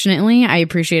 Unfortunately, I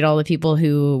appreciate all the people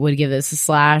who would give this a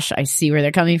slash. I see where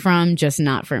they're coming from, just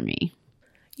not for me.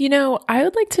 You know, I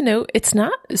would like to note it's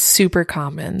not super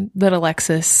common that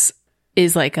Alexis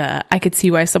is like I could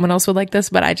see why someone else would like this,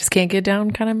 but I just can't get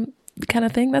down kind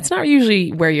of thing. That's not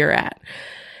usually where you're at.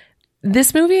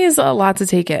 This movie is a lot to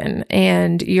take in,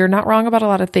 and you're not wrong about a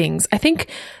lot of things. I think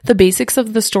the basics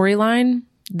of the storyline,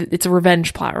 it's a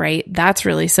revenge plot, right? That's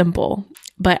really simple.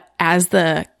 But as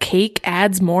the cake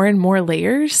adds more and more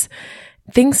layers,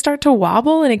 things start to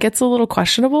wobble and it gets a little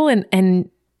questionable and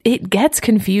it gets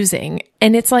confusing.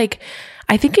 And it's like,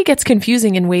 I think it gets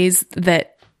confusing in ways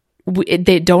that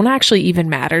they don't actually even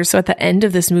matter. So at the end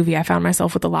of this movie, I found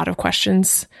myself with a lot of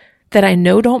questions that I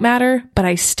know don't matter, but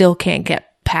I still can't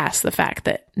get past the fact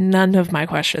that none of my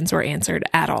questions were answered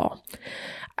at all.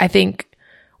 I think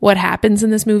what happens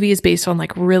in this movie is based on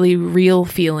like really real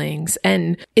feelings,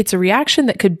 and it's a reaction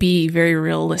that could be very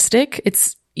realistic.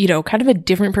 It's, you know, kind of a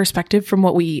different perspective from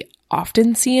what we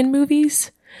often see in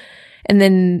movies. And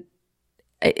then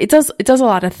it does a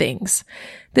lot of things.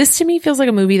 This to me feels like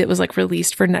a movie that was like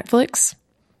released for Netflix.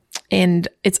 And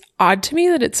it's odd to me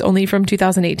that it's only from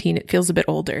 2018. It feels a bit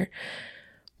older,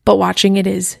 but watching it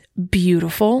is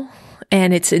beautiful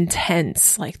and it's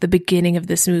intense. Like the beginning of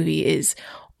this movie is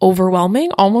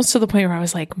overwhelming, almost to the point where I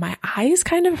was like, my eyes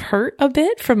kind of hurt a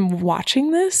bit from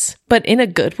watching this, but in a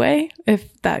good way,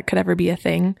 if that could ever be a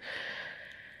thing.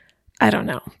 I don't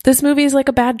know. This movie is like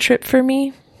a bad trip for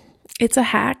me. It's a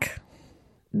hack.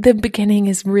 The beginning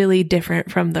is really different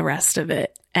from the rest of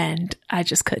it, and I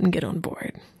just couldn't get on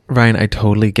board. Ryan, I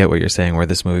totally get what you're saying, where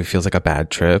this movie feels like a bad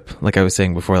trip. Like I was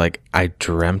saying before, like I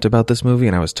dreamt about this movie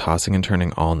and I was tossing and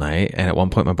turning all night. And at one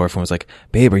point my boyfriend was like,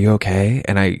 babe, are you okay?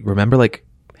 And I remember like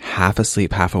half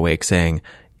asleep, half awake saying,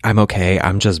 I'm okay.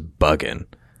 I'm just bugging.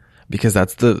 Because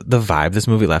that's the vibe this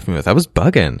movie left me with. I was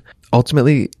bugging.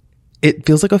 Ultimately, it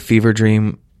feels like a fever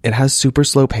dream. It has super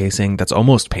slow pacing that's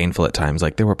almost painful at times.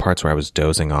 Like there were parts where I was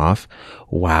dozing off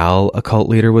while a cult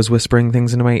leader was whispering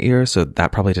things into my ear. So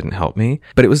that probably didn't help me.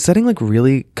 But it was setting like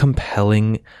really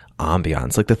compelling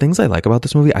ambiance. Like the things I like about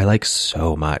this movie, I like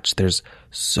so much. There's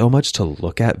so much to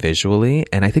look at visually.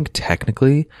 And I think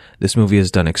technically this movie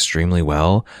is done extremely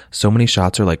well. So many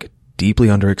shots are like deeply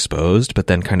underexposed, but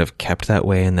then kind of kept that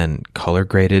way and then color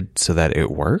graded so that it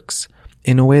works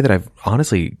in a way that I've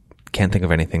honestly can't think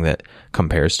of anything that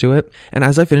compares to it. And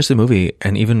as I finish the movie,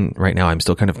 and even right now, I'm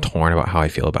still kind of torn about how I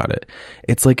feel about it.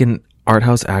 It's like an art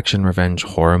house action revenge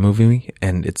horror movie,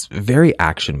 and it's very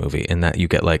action movie in that you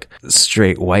get like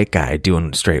straight white guy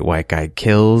doing straight white guy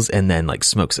kills and then like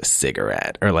smokes a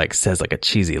cigarette or like says like a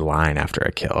cheesy line after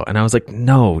a kill. And I was like,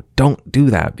 no, don't do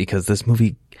that, because this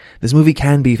movie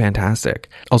can be fantastic.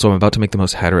 Also, I'm about to make the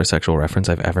most heterosexual reference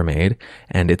I've ever made,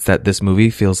 and it's that this movie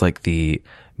feels like the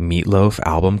Meatloaf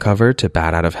album cover to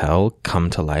Bat Out of Hell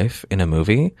come to life in a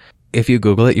movie. If you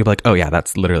Google it, you'll be like, oh yeah,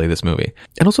 that's literally this movie.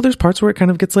 And also there's parts where it kind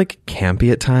of gets like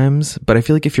campy at times, but I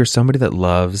feel like if you're somebody that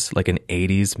loves like an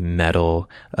 80s metal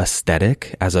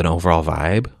aesthetic as an overall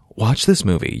vibe, watch this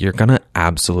movie. You're gonna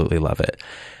absolutely love it.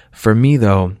 For me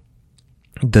though,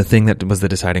 the thing that was the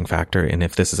deciding factor in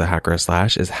if this is a hack or a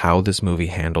slash is how this movie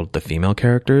handled the female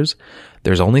characters.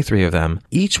 There's only 3 of them.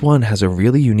 Each one has a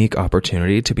really unique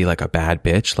opportunity to be like a bad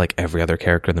bitch like every other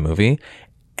character in the movie.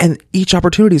 And each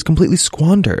opportunity is completely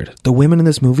squandered. The women in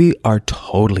this movie are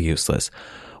totally useless.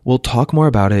 We'll talk more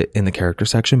about it in the character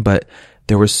section, but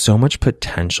there was so much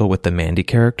potential with the Mandy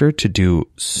character to do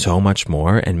so much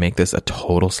more and make this a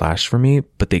total slash for me,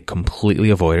 but they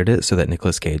completely avoided it so that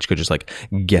Nicolas Cage could just like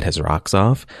get his rocks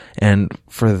off. And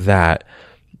for that,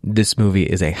 this movie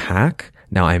is a hack.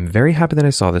 Now, I'm very happy that I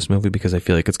saw this movie because I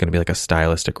feel like it's going to be like a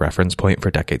stylistic reference point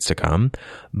for decades to come.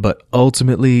 But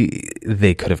ultimately,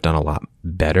 they could have done a lot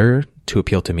better to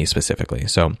appeal to me specifically.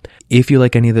 So if you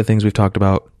like any of the things we've talked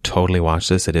about, totally watch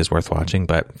this. It is worth watching.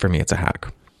 But for me, it's a hack.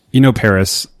 You know,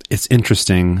 Paris, it's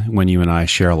interesting when you and I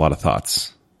share a lot of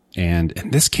thoughts. And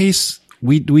in this case,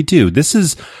 we do. This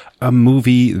is a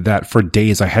movie that for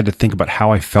days I had to think about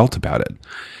how I felt about it.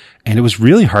 And it was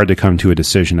really hard to come to a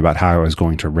decision about how I was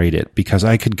going to rate it because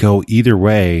I could go either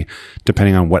way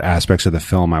depending on what aspects of the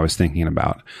film I was thinking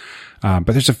about. But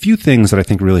there's a few things that I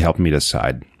think really helped me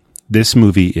decide. This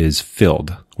movie is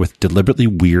filled with deliberately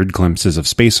weird glimpses of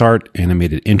space art,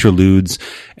 animated interludes,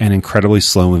 and incredibly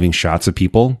slow-moving shots of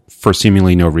people for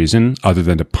seemingly no reason other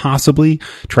than to possibly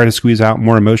try to squeeze out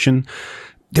more emotion.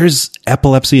 There's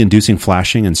epilepsy-inducing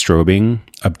flashing and strobing,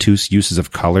 obtuse uses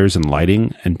of colors and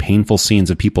lighting, and painful scenes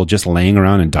of people just laying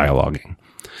around and dialoguing.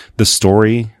 The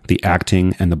story, the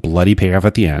acting, and the bloody payoff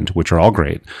at the end, which are all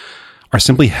great, are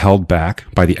simply held back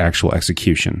by the actual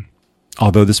execution.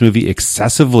 Although this movie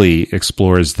excessively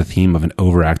explores the theme of an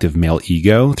overactive male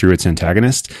ego through its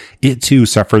antagonist, it too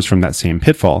suffers from that same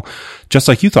pitfall. Just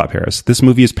like you thought, Paris, this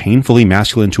movie is painfully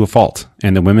masculine to a fault,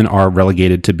 and the women are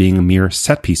relegated to being mere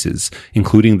set pieces,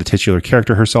 including the titular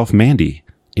character herself, Mandy.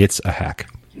 It's a hack.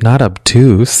 Not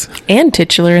obtuse. And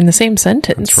titular in the same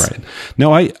sentence. That's right.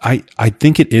 No, I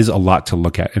think it is a lot to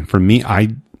look at. And for me,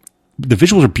 the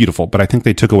visuals are beautiful, but I think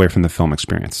they took away from the film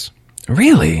experience.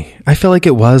 Really? I feel like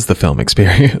it was the film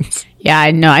experience. Yeah,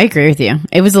 no, I agree with you.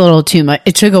 It was a little too much.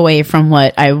 It took away from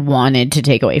what I wanted to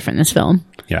take away from this film.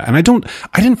 Yeah, and I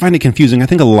didn't find it confusing. I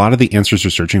think a lot of the answers are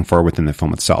searching for within the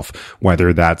film itself,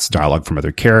 whether that's dialogue from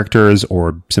other characters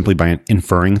or simply by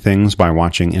inferring things by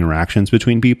watching interactions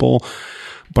between people.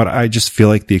 But I just feel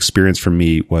like the experience for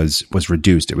me was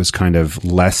reduced. It was kind of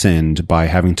lessened by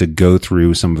having to go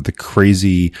through some of the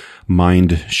crazy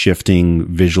mind shifting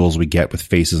visuals we get with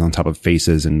faces on top of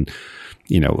faces and,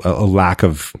 a lack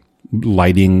of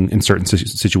lighting in certain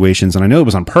situations. And I know it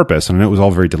was on purpose and I know it was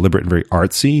all very deliberate and very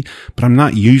artsy, but I'm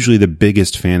not usually the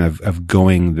biggest fan of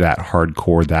going that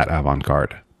hardcore, that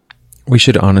avant-garde. We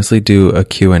should honestly do a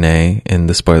Q&A in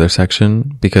the spoiler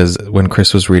section because when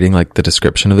Chris was reading like the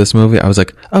description of this movie, I was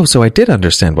like, oh, so I did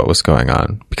understand what was going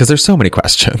on because there's so many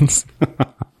questions.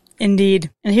 Indeed.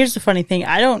 And here's the funny thing.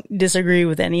 I don't disagree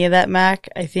with any of that, Mac.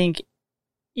 I think,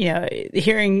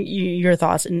 hearing your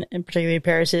thoughts and particularly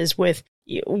Paris's with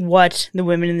what the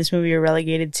women in this movie are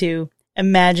relegated to,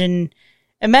 imagine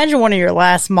one of your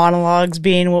last monologues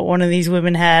being what one of these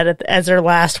women had as their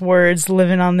last words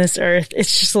living on this earth.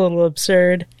 It's just a little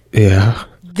absurd. Yeah.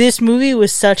 This movie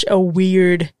was such a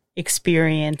weird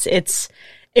experience. It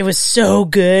was so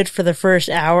good for the first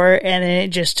hour and then it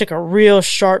just took a real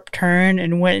sharp turn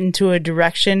and went into a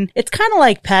direction. It's kind of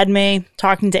like Padme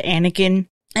talking to Anakin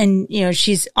and,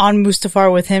 she's on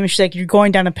Mustafar with him. She's like, you're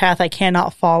going down a path I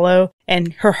cannot follow.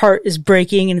 And her heart is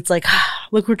breaking and it's like,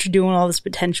 look what you're doing, all this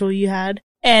potential you had.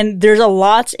 And there's a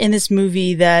lot in this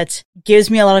movie that gives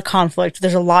me a lot of conflict.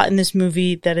 There's a lot in this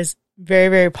movie that is very,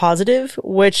 very positive,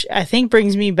 which I think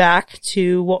brings me back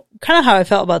to kind of how I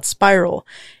felt about Spiral.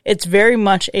 It's very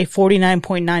much a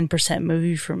 49.9%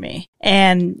 movie for me.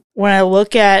 And when I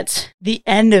look at the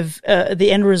end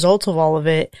result of all of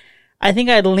it, I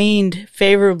think I leaned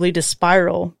favorably to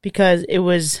Spiral because it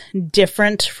was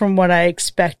different from what I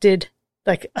expected,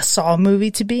 like a Saw movie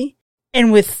to be.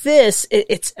 And with this,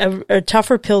 it's a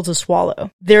tougher pill to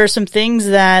swallow. There are some things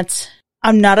that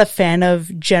I'm not a fan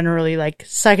of generally, like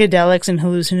psychedelics and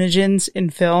hallucinogens in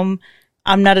film.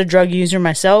 I'm not a drug user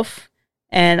myself,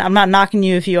 and I'm not knocking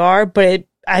you if you are, but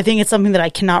I think it's something that I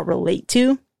cannot relate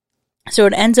to. So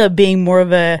it ends up being more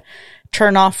of a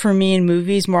turn off for me in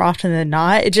movies more often than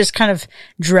not. It just kind of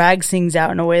drags things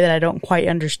out in a way that I don't quite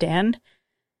understand.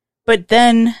 But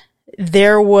then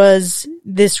there was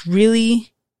this really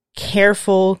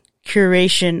careful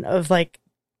curation of like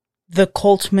the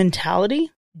cult mentality.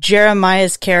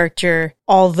 Jeremiah's character,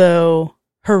 although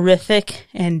horrific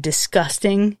and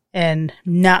disgusting and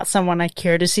not someone I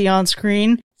care to see on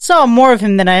screen, saw more of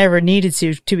him than I ever needed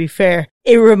to be fair.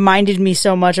 It reminded me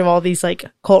so much of all these like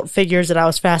cult figures that I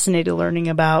was fascinated learning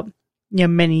about,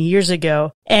 many years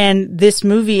ago. And this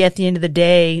movie at the end of the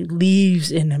day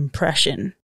leaves an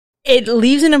impression. It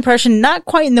leaves an impression, not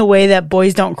quite in the way that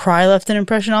Boys Don't Cry left an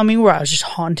impression on me, where I was just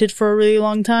haunted for a really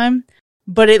long time.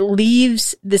 But it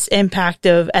leaves this impact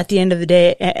of, at the end of the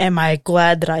day, am I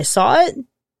glad that I saw it?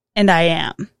 And I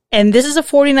am. And this is a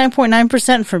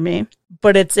 49.9% for me,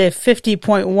 but it's a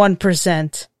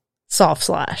 50.1% soft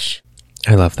slash.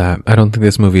 I love that. I don't think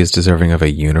this movie is deserving of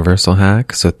a universal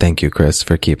hack, so thank you, Chris,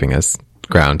 for keeping us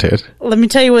grounded. Let me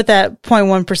tell you what that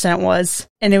 0.1% was,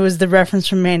 and it was the reference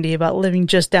from Mandy about living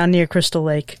just down near Crystal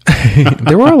Lake.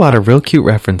 There were a lot of real cute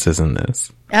references in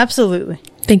this. Absolutely.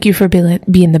 Thank you for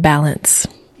being the balance.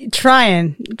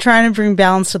 Trying to bring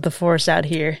balance to the Force out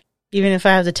here, even if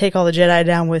I have to take all the Jedi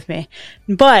down with me.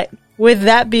 But with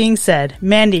that being said,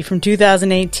 Mandy from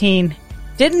 2018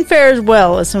 didn't fare as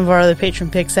well as some of our other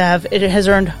patron picks have. It has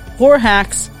earned 4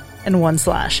 hacks and 1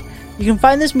 slash. You can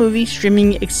find this movie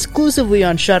streaming exclusively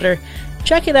on Shudder.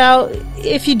 Check it out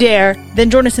if you dare, then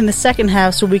join us in the second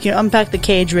half so we can unpack the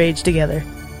Cage Rage together.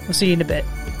 We'll see you in a bit.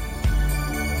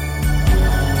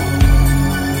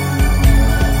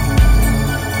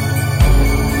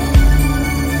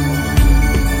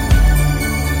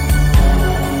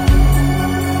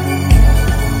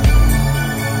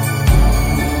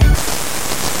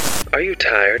 Are you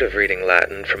tired of reading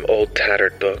Latin from old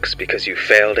tattered books because you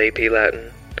failed AP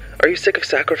Latin? Are you sick of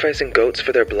sacrificing goats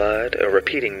for their blood or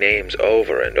repeating names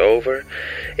over and over?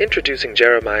 Introducing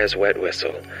Jeremiah's Wet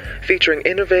Whistle. Featuring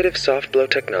innovative soft blow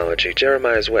technology,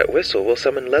 Jeremiah's Wet Whistle will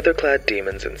summon leather-clad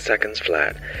demons in seconds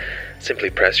flat.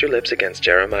 Simply press your lips against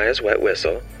Jeremiah's Wet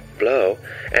Whistle, blow,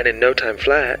 and in no time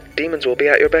flat, demons will be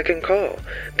at your beck and call.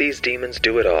 These demons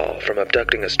do it all, from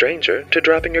abducting a stranger to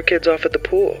dropping your kids off at the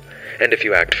pool. And if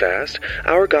you act fast,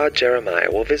 our god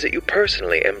Jeremiah will visit you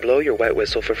personally and blow your wet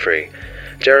whistle for free.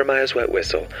 Jeremiah's Wet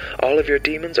Whistle. All of your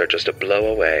demons are just a blow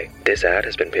away. This ad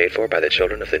has been paid for by the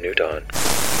Children of the New Dawn.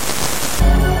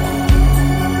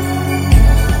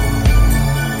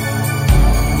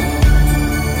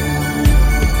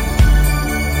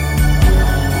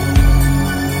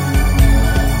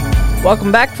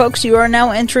 Welcome back, folks. You are now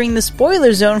entering the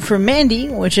spoiler zone for Mandy,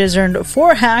 which has earned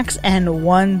 4 hacks and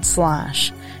 1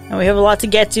 slash. Now, we have a lot to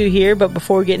get to here, but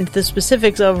before we get into the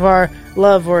specifics of our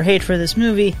love or hate for this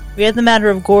movie, we have the matter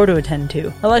of gore to attend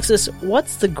to. Alexis,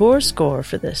 what's the gore score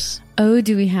for this? Oh,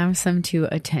 do we have some to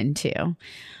attend to?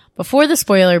 Before the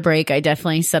spoiler break, I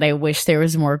definitely said I wish there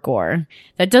was more gore.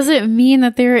 That doesn't mean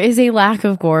that there is a lack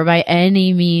of gore by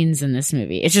any means in this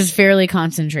movie. It's just fairly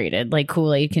concentrated, like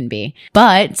Kool-Aid can be.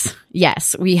 But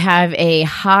yes, we have a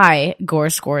high gore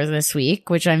score this week,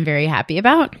 which I'm very happy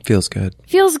about. Feels good.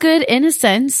 Feels good in a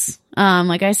sense.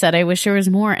 Like I said, I wish there was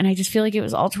more, and I just feel like it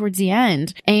was all towards the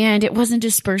end. And it wasn't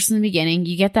dispersed in the beginning.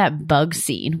 You get that bug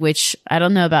scene, which I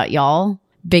don't know about y'all.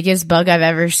 Biggest bug I've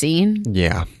ever seen.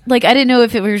 Yeah. Like, I didn't know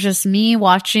if it was just me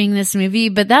watching this movie,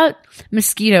 but that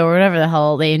mosquito or whatever the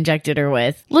hell they injected her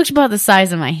with looked about the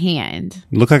size of my hand.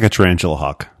 Looked like a tarantula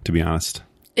hawk, to be honest.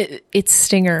 Its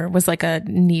stinger was like a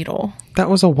needle. That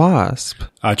was a wasp.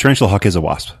 Tarantula hawk is a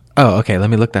wasp. Oh, okay.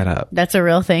 Let me look that up. That's a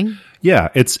real thing? Yeah,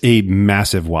 it's a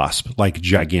massive wasp, like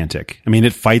gigantic. I mean,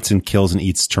 it fights and kills and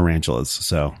eats tarantulas,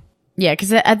 so. Yeah,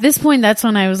 because at this point, that's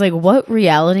when I was like, what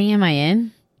reality am I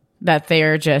in? That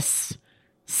they're just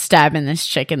stabbing this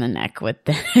chick in the neck with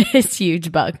this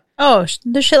huge bug. Oh,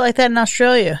 there's shit like that in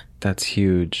Australia. That's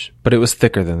huge. But it was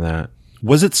thicker than that.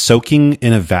 Was it soaking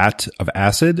in a vat of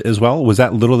acid as well? Was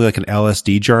that literally like an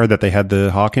LSD jar that they had the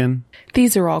hawk in?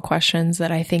 These are all questions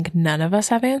that I think none of us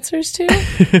have answers to.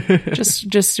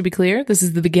 just to be clear, this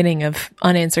is the beginning of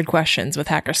unanswered questions with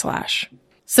Hacker Slash.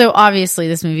 So obviously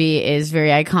this movie is very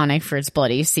iconic for its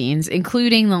bloody scenes,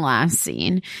 including the last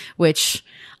scene, which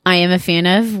I am a fan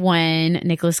of when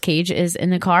Nicolas Cage is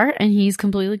in the car and he's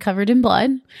completely covered in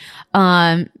blood.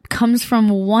 Comes from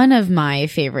one of my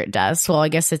favorite deaths. Well, I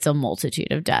guess it's a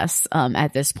multitude of deaths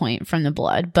at this point from the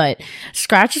blood, but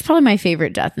Scratch is probably my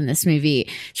favorite death in this movie.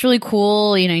 It's really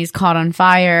cool. You know, he's caught on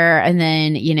fire and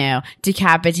then, you know,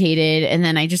 decapitated. And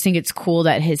then I just think it's cool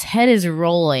that his head is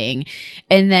rolling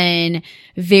and then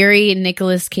very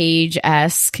Nicolas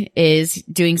Cage-esque is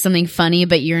doing something funny,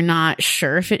 but you're not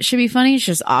sure if it should be funny. It's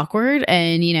just awkward.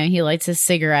 And, you know, he lights a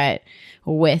cigarette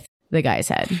with the guy's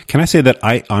head. Can I say that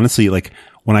I honestly, like,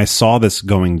 when I saw this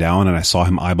going down and I saw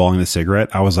him eyeballing the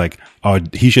cigarette, I was like, oh,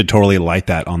 he should totally light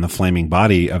that on the flaming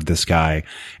body of this guy.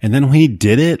 And then when he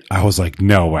did it, I was like,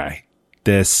 no way.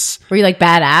 This. Were you like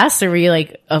badass or were you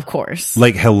like, of course?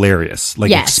 Like hilarious,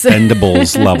 like yes.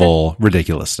 Expendables level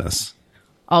ridiculousness.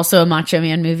 Also a Macho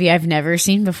Man movie I've never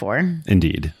seen before.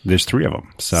 Indeed. There's 3 of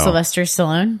them. So Sylvester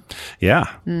Stallone. Yeah.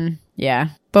 Yeah.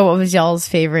 But what was y'all's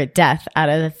favorite death out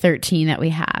of the 13 that we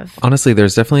have? Honestly,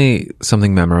 there's definitely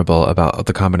something memorable about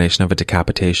the combination of a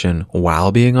decapitation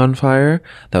while being on fire.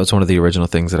 That was one of the original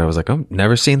things that I was like, oh,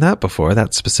 never seen that before,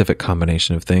 that specific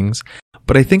combination of things.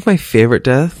 But I think my favorite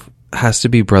death has to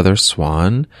be Brother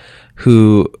Swan,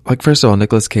 who, like, first of all,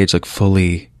 Nicolas Cage, like,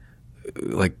 fully,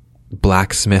 like,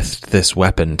 blacksmithed this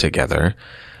weapon together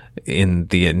with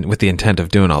the intent of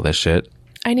doing all this shit.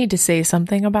 I need to say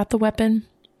something about the weapon.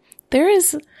 There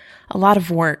is a lot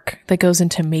of work that goes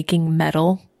into making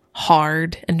metal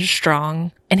hard and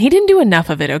strong. And he didn't do enough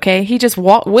of it, okay? He just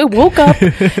woke up,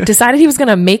 decided he was going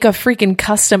to make a freaking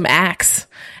custom axe.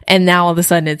 And now all of a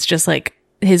sudden it's just like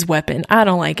his weapon. I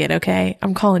don't like it, okay?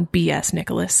 I'm calling BS,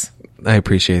 Nicholas. I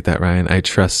appreciate that, Ryan. I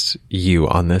trust you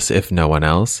on this, if no one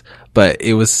else. But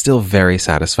it was still very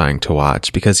satisfying to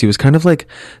watch because he was kind of like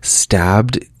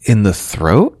stabbed in the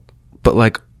throat, but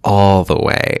like all the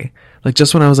way. Like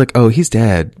just when I was like, oh, he's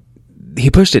dead, he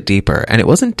pushed it deeper, and it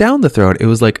wasn't down the throat. It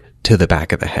was like to the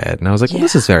back of the head. And I was like, well,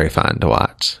 this is very fun to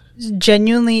watch.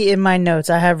 Genuinely, in my notes,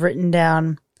 I have written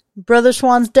down Brother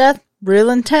Swan's death, real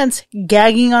intense,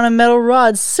 gagging on a metal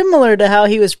rod, similar to how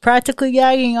he was practically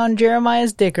gagging on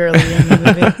Jeremiah's dick earlier in the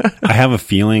movie. I have a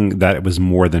feeling that it was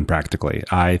more than practically.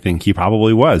 I think he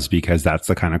probably was, because that's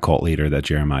the kind of cult leader that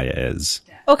Jeremiah is.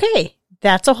 Okay,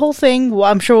 that's a whole thing. Well,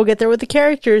 I'm sure we'll get there with the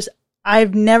characters.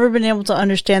 I've never been able to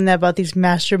understand that about these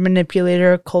master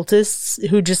manipulator cultists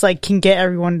who just like can get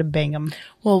everyone to bang them.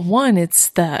 Well, one, it's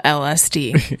the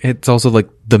LSD. It's also like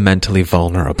the mentally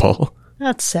vulnerable.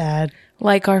 That's sad.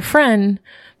 Like our friend,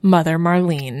 Mother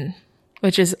Marlene,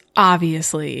 which is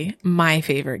obviously my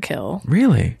favorite kill.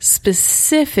 Really?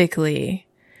 Specifically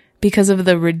because of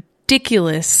the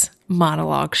ridiculous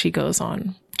monologue she goes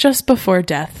on just before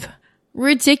death.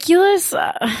 Ridiculous?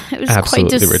 It was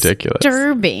Absolutely quite ridiculous.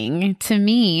 disturbing to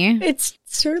me. It's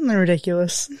certainly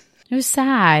ridiculous. It was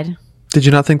sad. Did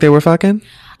you not think they were fucking?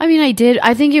 I mean, I did.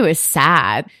 I think it was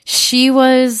sad. She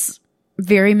was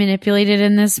very manipulated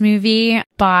in this movie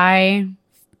by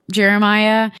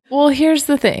Jeremiah. Well, here's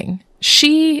the thing.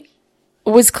 She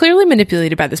was clearly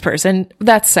manipulated by this person.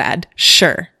 That's sad.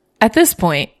 Sure. At this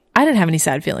point, I didn't have any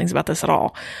sad feelings about this at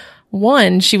all.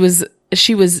 One, she was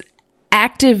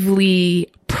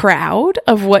actively proud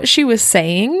of what she was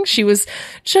saying. She was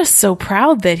just so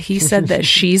proud that he said that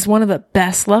she's one of the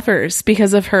best lovers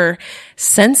because of her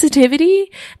sensitivity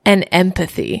and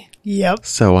empathy. Yep.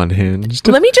 So unhinged.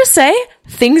 Let me just say,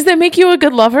 things that make you a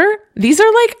good lover, these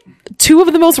are like two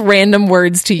of the most random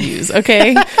words to use,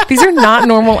 okay? These are not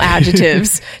normal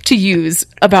adjectives to use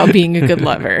about being a good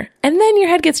lover. And then your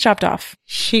head gets chopped off.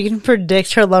 She can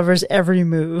predict her lover's every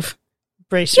move.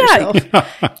 Brace yourself.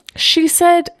 She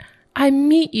said, I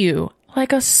meet you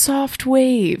like a soft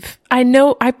wave. I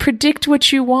know I predict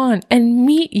what you want and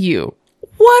meet you.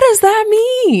 What does that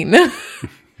mean?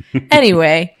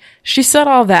 Anyway, she said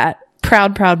all that.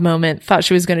 Proud moment. Thought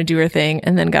she was going to do her thing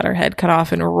and then got her head cut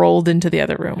off and rolled into the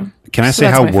other room. Can I So say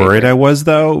that's how my worried favorite. I was,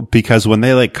 though? Because when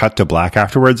they like cut to black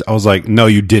afterwards, I was like, no,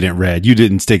 you didn't, Red. You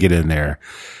didn't stick it in there.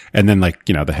 And then like,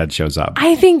 the head shows up.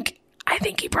 I think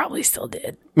he probably still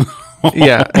did.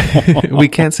 Yeah. We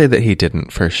can't say that he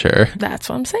didn't for sure. That's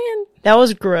what I'm saying. That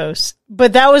was gross.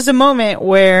 But that was the moment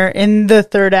where in the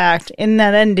third act, in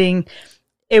that ending,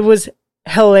 it was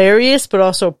hilarious, but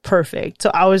also perfect.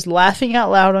 So I was laughing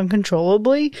out loud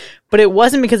uncontrollably, but it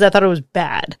wasn't because I thought it was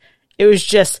bad. It was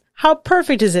just, how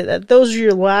perfect is it that those are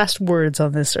your last words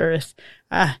on this earth?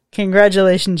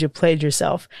 Congratulations, you played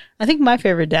yourself. I think my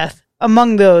favorite death,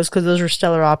 among those, because those were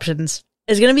stellar options,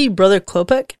 is going to be Brother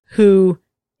Klopek, who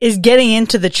is getting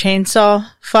into the chainsaw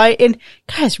fight. And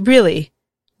guys, really,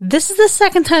 this is the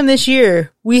second time this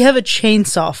year we have a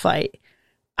chainsaw fight.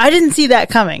 I didn't see that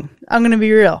coming. I'm going to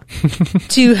be real.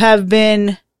 To have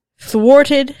been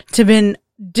thwarted, to been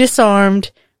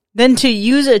disarmed, then to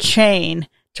use a chain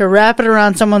to wrap it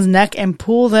around someone's neck and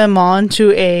pull them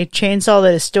onto a chainsaw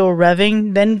that is still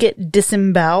revving, then get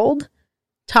disemboweled.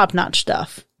 Top-notch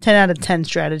stuff. 10 out of 10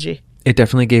 strategy. It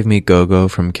definitely gave me Go-Go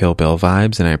from Kill Bill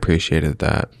vibes, and I appreciated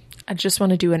that. I just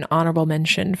want to do an honorable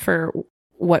mention for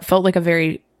what felt like a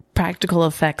very practical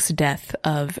effects death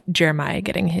of Jeremiah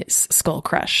getting his skull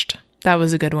crushed. That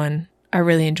was a good one. I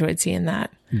really enjoyed seeing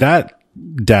that. That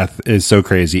death is so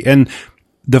crazy. And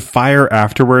the fire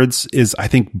afterwards is, I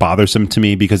think, bothersome to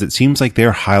me because it seems like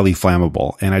they're highly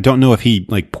flammable. And I don't know if he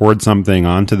like poured something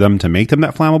onto them to make them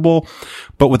that flammable,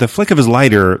 but with a flick of his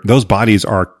lighter, those bodies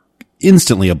are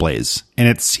instantly ablaze. And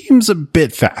it seems a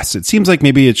bit fast. It seems like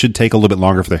maybe it should take a little bit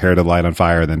longer for the hair to light on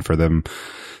fire than for them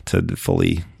to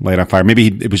fully light on fire. Maybe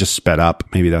it was just sped up.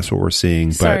 Maybe that's what we're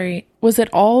seeing. Sorry. Was it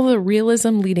all the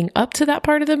realism leading up to that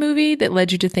part of the movie that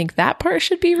led you to think that part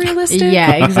should be realistic?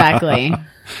 Yeah, exactly.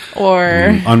 Or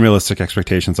unrealistic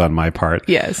expectations on my part.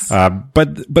 yes.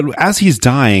 But as he's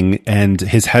dying and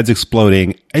his head's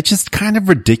exploding, it's just kind of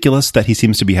ridiculous that he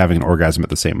seems to be having an orgasm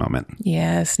at the same moment.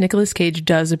 Yes. Nicolas Cage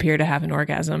does appear to have an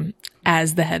orgasm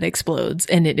as the head explodes,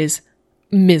 and it is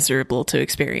miserable to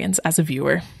experience as a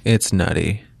viewer. It's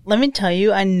nutty. Let me tell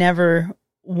you, I never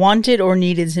wanted or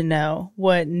needed to know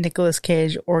what Nicolas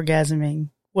Cage orgasming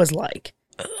was like.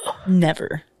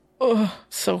 Never. Oh,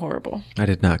 so horrible. I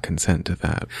did not consent to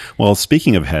that. Well,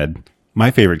 speaking of head,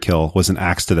 my favorite kill was an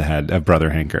axe to the head of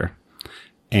Brother Hanker.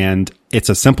 And it's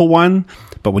a simple one,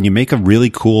 but when you make a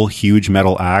really cool, huge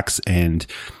metal axe and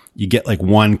you get like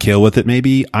one kill with it,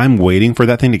 maybe, I'm waiting for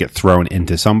that thing to get thrown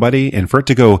into somebody, and for it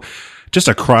to go just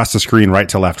across the screen, right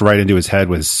to left, right into his head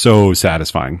was so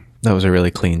satisfying. That was a really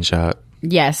clean shot.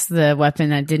 Yes, the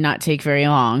weapon that did not take very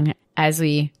long. As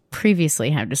we previously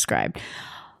have described.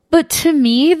 But to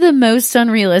me, the most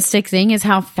unrealistic thing is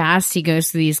how fast he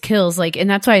goes through these kills. Like, and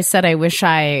that's why I said I wish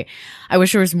there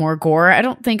was more gore. I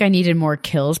don't think I needed more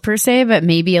kills per se, but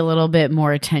maybe a little bit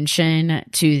more attention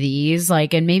to these,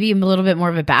 like, and maybe a little bit more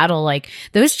of a battle. Like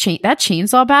that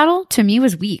chainsaw battle to me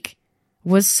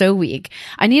was so weak.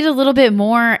 I need a little bit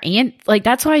more, and like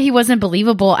that's why he wasn't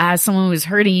believable as someone who was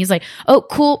hurting. He's like, "Oh,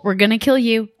 cool, we're gonna kill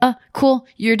you. Cool,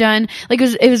 you're done." Like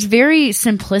it was very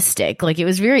simplistic. Like it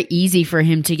was very easy for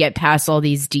him to get past all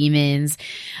these demons.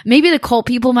 Maybe the cult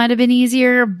people might have been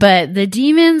easier, but the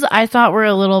demons I thought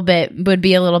would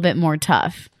be a little bit more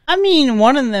tough. I mean,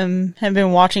 one of them had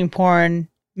been watching porn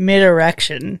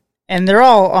mid-erection, and they're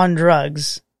all on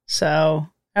drugs, so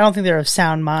I don't think they're of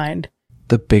sound mind.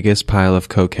 The biggest pile of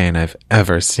cocaine I've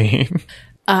ever seen.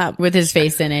 With his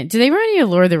face in it. Do they remind you of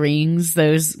Lord of the Rings?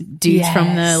 Those dudes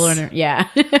from the Lord of yeah.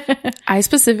 I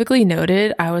specifically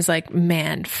noted, I was like,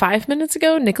 man, 5 minutes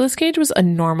ago, Nicolas Cage was a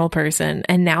normal person,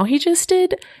 and now he just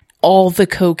did all the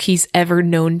coke he's ever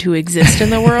known to exist in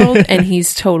the world, and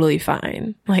he's totally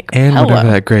fine. Like, and hello.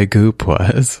 whatever that gray goop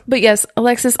was. But yes,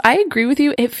 Alexis, I agree with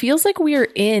you. It feels like we are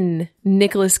in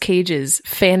Nicolas Cage's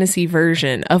fantasy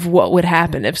version of what would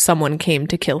happen if someone came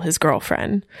to kill his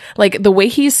girlfriend. Like the way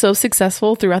he's so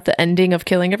successful throughout the ending of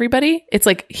killing everybody, it's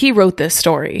like he wrote this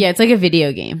story. Yeah, it's like a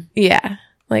video game. Yeah.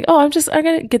 Like, oh, I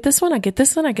gotta get this one, I get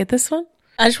this one, I get this one.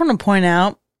 I just want to point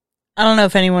out, I don't know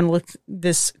if anyone looked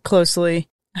this closely,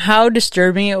 how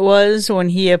disturbing it was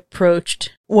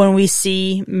when we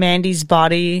see Mandy's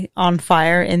body on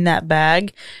fire in that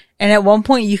bag. And at one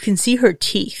point you can see her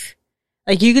teeth.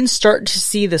 Like you can start to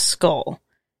see the skull.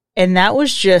 And that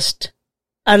was just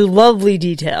a lovely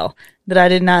detail that I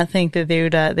did not think that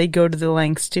they'd go to the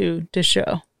lengths to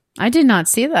show. I did not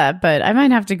see that, but I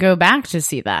might have to go back to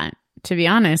see that, to be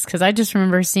honest, because I just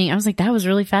remember I was like, that was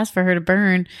really fast for her to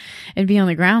burn and be on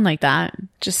the ground like that.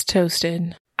 Just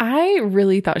toasted. I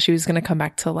really thought she was going to come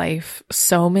back to life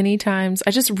so many times.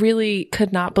 I just really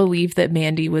could not believe that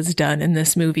Mandy was done in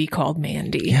this movie called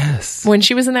Mandy. Yes. When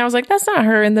she was in there, I was like, that's not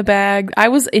her in the bag. I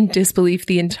was in disbelief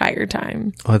the entire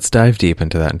time. Let's dive deep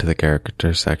into the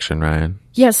character section, Ryan.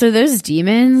 Yeah, so those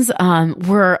demons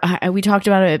we talked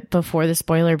about it before the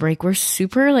spoiler break, were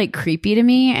super like creepy to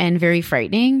me and very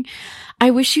frightening. I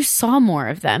wish you saw more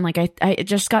of them. Like I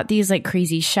just got these like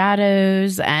crazy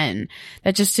shadows, and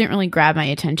that just didn't really grab my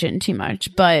attention too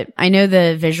much. But I know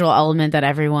the visual element that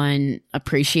everyone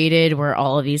appreciated were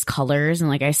all of these colors, and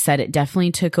like I said, it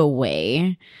definitely took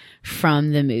away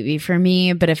from the movie for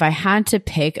me. But if I had to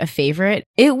pick a favorite,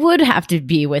 it would have to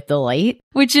be With the Light,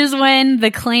 which is when the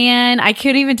clan, I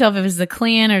couldn't even tell if it was the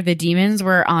clan or the demons,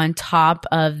 were on top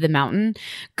of the mountain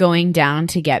going down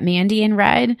to get Mandy and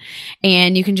Red,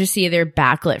 and you can just see their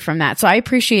backlit from that. So I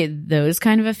appreciate those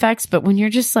kind of effects, but when you're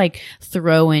just like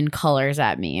throwing colors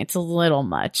at me, it's a little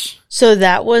much. So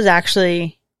that was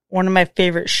actually one of my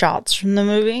favorite shots from the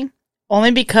movie.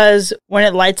 Only because when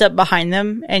it lights up behind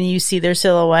them and you see their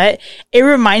silhouette, it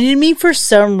reminded me for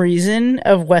some reason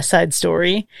of West Side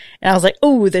Story. And I was like,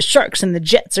 oh, the sharks and the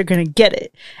jets are going to get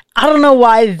it. I don't know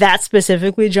why that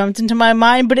specifically jumped into my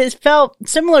mind, but it felt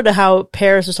similar to how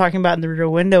Paris was talking about in the Rear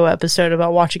Window episode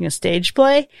about watching a stage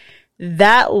play.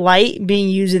 That light being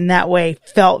used in that way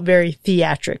felt very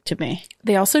theatric to me.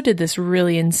 They also did this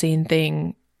really insane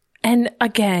thing. And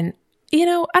again, you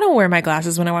know, I don't wear my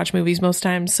glasses when I watch movies most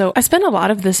times, so I spent a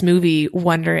lot of this movie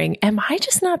wondering, am I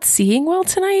just not seeing well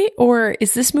tonight? Or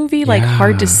is this movie like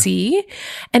hard to see?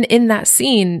 And in that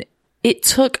scene, it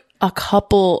took a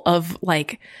couple of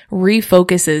like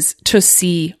refocuses to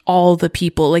see all the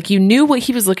people. Like you knew what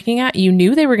he was looking at, you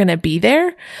knew they were going to be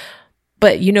there,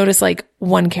 but you notice like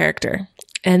one character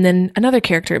and then another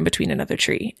character in between another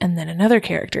tree and then another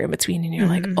character in between. And you're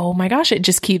like, oh my gosh, it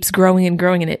just keeps growing and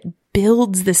growing, and it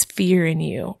builds this fear in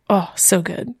you. Oh, so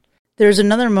good. There's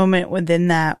another moment within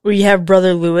that where you have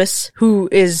Brother Lewis, who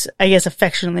is, I guess,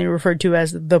 affectionately referred to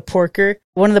as the Porker.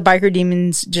 One of the biker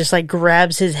demons just like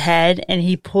grabs his head and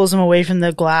he pulls him away from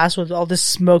the glass with all this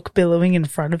smoke billowing in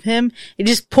front of him. It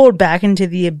just pulled back into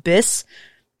the abyss.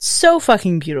 So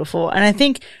fucking beautiful. And I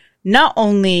think not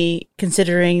only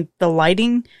considering the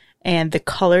lighting and the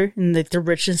color and the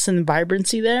richness and the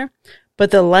vibrancy there, but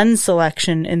the lens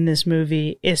selection in this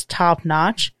movie is top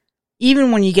notch.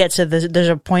 Even when you get to there's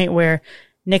a point where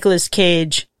Nicolas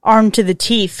Cage, armed to the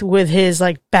teeth with his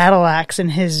like battle axe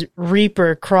and his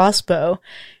Reaper crossbow,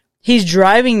 he's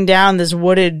driving down this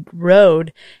wooded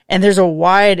road, and there's a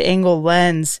wide angle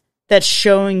lens that's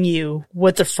showing you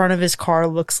what the front of his car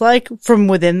looks like from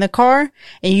within the car.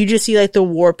 And you just see like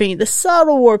the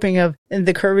subtle warping of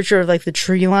the curvature of like the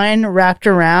tree line wrapped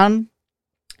around.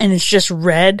 and it's just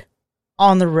red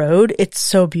on the road. It's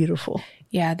so beautiful.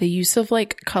 Yeah, the use of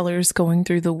like colors going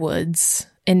through the woods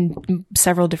in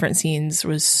several different scenes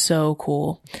was so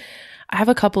cool. I have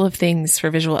a couple of things for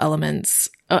visual elements.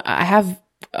 I have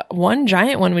one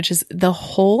giant one, which is the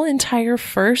whole entire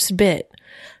first bit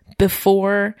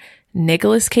before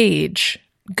Nicolas Cage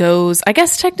goes, I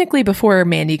guess technically before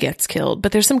Mandy gets killed,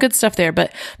 but there's some good stuff there.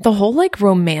 But the whole like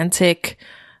romantic,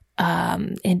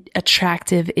 and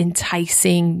attractive,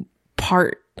 enticing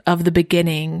part of the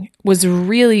beginning was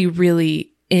really,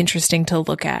 really interesting to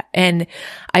look at. And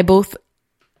I both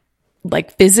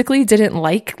like physically didn't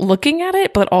like looking at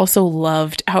it, but also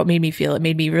loved how it made me feel. It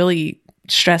made me really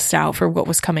stressed out for what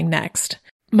was coming next.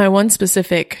 My one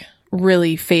specific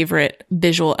really favorite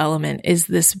visual element is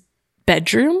this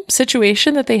bedroom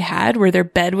situation that they had where their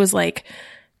bed was like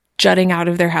jutting out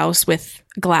of their house with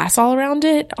glass all around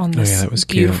it on this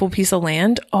beautiful piece of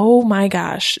land. Oh my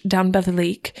gosh, down by the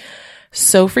lake.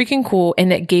 So freaking cool.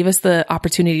 And it gave us the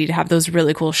opportunity to have those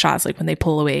really cool shots, like when they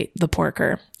pull away the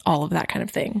porker, all of that kind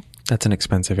of thing. That's an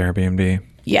expensive Airbnb.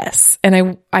 Yes.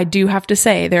 And I do have to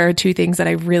say there are two things that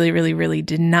I really, really, really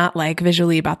did not like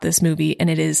visually about this movie. And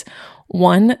it is,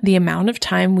 one, the amount of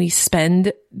time we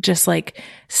spend just like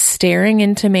staring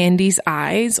into Mandy's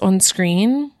eyes on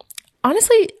screen.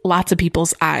 Honestly, lots of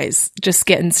people's eyes just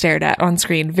getting stared at on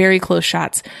screen. Very close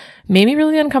shots. Made me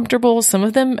really uncomfortable. Some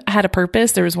of them had a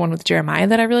purpose. There was one with Jeremiah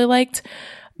that I really liked.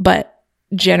 But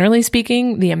generally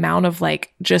speaking, the amount of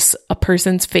like just a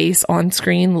person's face on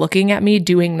screen looking at me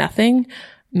doing nothing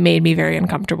made me very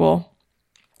uncomfortable.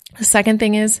 The second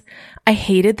thing is I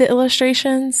hated the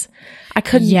illustrations. I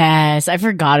couldn't. Yes, I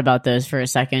forgot about those for a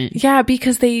second. Yeah,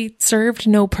 because they served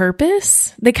no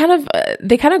purpose. They kind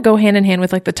of go hand in hand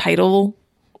with like the title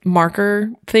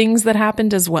marker things that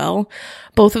happened as well.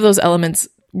 Both of those elements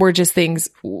were just things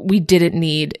we didn't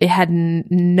need. It had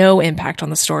no impact on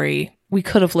the story. We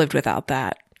could have lived without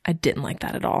that. I didn't like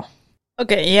that at all.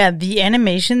 Okay, yeah, the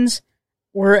animations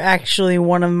were actually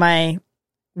one of my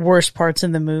worst parts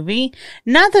of the movie.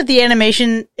 Not that the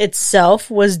animation itself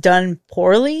was done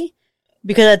poorly,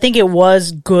 because I think it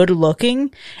was good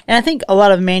looking. And I think a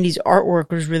lot of Mandy's artwork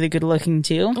was really good looking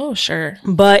too. Oh, sure.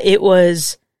 But it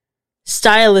was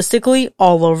stylistically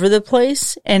all over the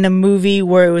place in a movie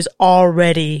where it was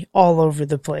already all over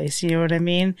the place. You know what I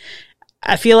mean?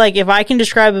 I feel like if I can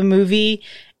describe a movie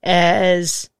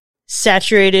as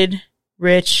saturated,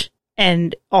 rich,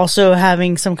 and also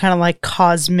having some kind of like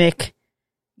cosmic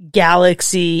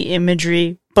galaxy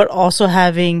imagery, but also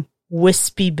having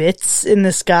wispy bits in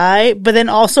the sky, but then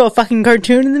also a fucking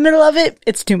cartoon in the middle of it,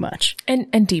 it's too much.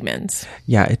 And demons.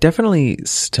 Yeah, it definitely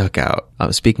stuck out.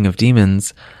 Speaking of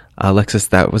demons, Alexis,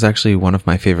 that was actually one of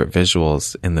my favorite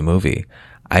visuals in the movie.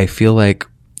 I feel like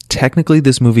technically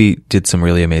this movie did some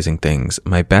really amazing things.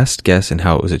 My best guess in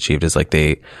how it was achieved is like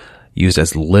they used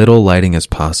as little lighting as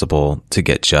possible to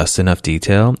get just enough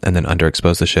detail and then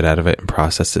underexpose the shit out of it and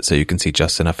process it so you can see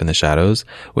just enough in the shadows,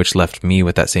 which left me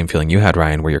with that same feeling you had,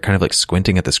 Ryan, where you're kind of like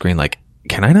squinting at the screen like,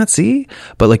 can I not see?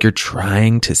 But like you're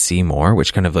trying to see more,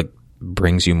 which kind of like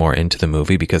brings you more into the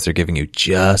movie because they're giving you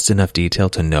just enough detail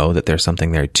to know that there's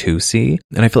something there to see.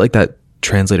 And I feel like that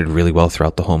translated really well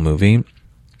throughout the whole movie.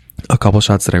 A couple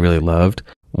shots that I really loved.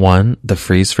 One, the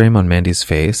freeze frame on Mandy's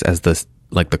face as the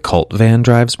cult van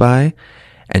drives by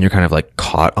and you're kind of like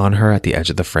caught on her at the edge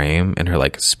of the frame in her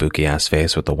like spooky ass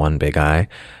face with the one big eye.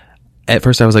 At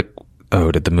first I was like,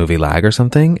 oh, did the movie lag or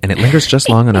something? And it lingers just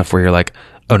long enough where you're like,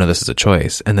 oh no, this is a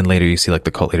choice. And then later you see like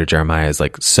the cult leader Jeremiah is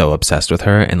like so obsessed with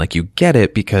her and like you get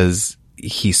it because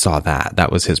he saw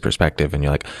that was his perspective and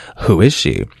you're like, who is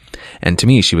she? And to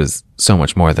me, she was so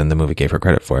much more than the movie gave her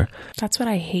credit for. That's what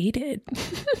I hated.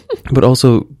 But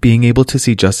also being able to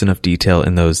see just enough detail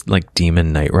in those like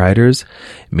demon Knight Riders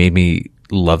made me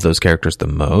love those characters the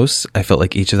most. I felt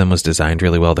like each of them was designed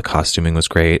really well. The costuming was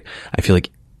great. I feel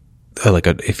like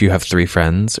if you have 3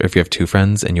 friends or if you have 2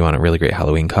 friends and you want a really great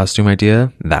Halloween costume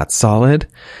idea, that's solid.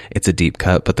 It's a deep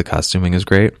cut, but the costuming is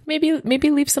great.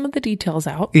 Maybe leave some of the details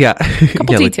out. Yeah.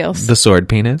 Couple details. Like the sword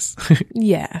penis.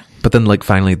 Yeah. But then like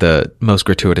finally the most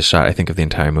gratuitous shot I think of the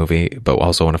entire movie, but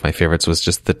also one of my favorites was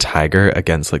just the tiger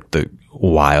against like the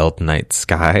wild night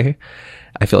sky.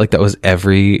 I feel like that was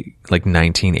every like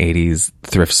 1980s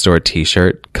thrift store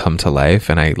t-shirt come to life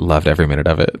and I loved every minute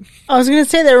of it. I was going to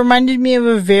say that reminded me of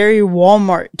a very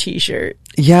Walmart t-shirt.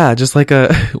 Yeah, just like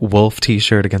a wolf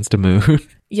t-shirt against a moon.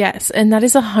 Yes, and that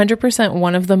is 100%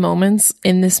 one of the moments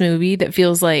in this movie that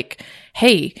feels like,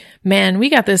 hey, man, we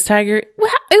got this tiger.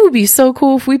 It would be so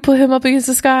cool if we put him up against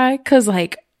the sky because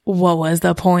like, what was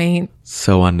the point?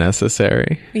 So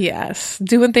unnecessary. Yes,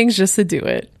 doing things just to do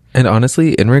it. And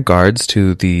honestly, in regards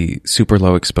to the super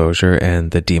low exposure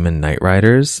and the demon Night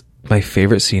Riders, my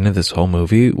favorite scene of this whole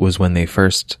movie was when they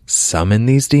first summon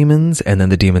these demons and then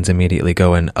the demons immediately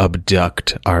go and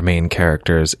abduct our main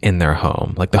characters in their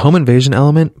home. Like the home invasion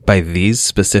element by these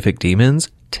specific demons,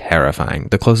 terrifying.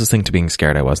 The closest thing to being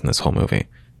scared I was in this whole movie.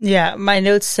 Yeah, my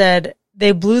notes said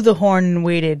they blew the horn and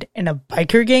waited and a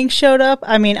biker gang showed up.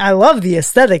 I mean, I love the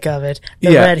aesthetic of it. The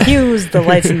red hues, the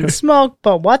lights and the smoke,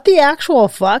 but what the actual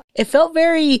fuck? It felt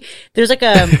very, there's like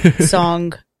a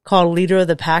song called Leader of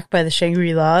the Pack by the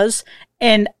Shangri-Las,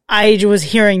 and I was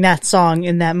hearing that song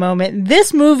in that moment.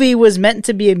 This movie was meant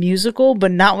to be a musical,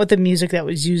 but not with the music that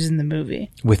was used in the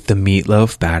movie. With the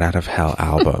Meatloaf Bad Out of Hell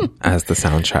album as the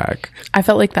soundtrack. I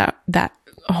felt like that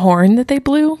horn that they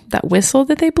blew, that whistle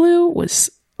that they blew was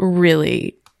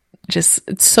really just,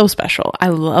 it's so special. I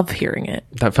love hearing it.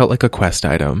 That felt like a quest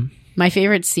item. My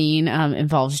favorite scene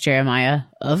involves Jeremiah,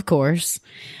 of course,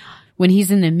 when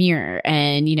he's in the mirror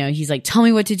and, you know, he's like, tell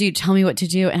me what to do. Tell me what to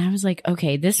do. And I was like,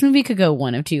 okay, this movie could go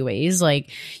one of two ways.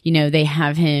 Like, you know, they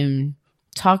have him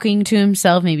talking to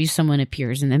himself. Maybe someone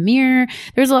appears in the mirror.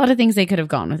 There's a lot of things they could have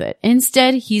gone with it.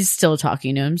 Instead, he's still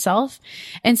talking to himself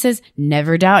and says,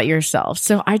 never doubt yourself.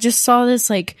 So I just saw this,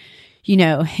 like, you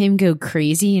know, him go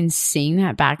crazy and seeing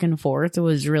that back and forth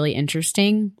was really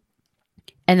interesting.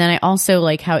 And then I also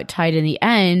like how it tied in the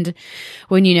end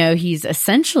when, you know, he's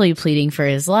essentially pleading for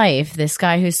his life. This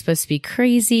guy who's supposed to be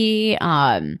crazy,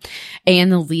 and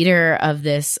the leader of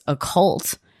this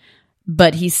occult,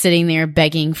 but he's sitting there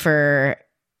begging for,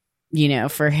 you know,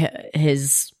 for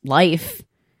his life,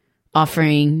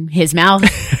 offering his mouth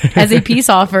as a peace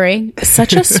offering.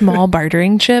 Such a small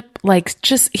bartering chip. Like,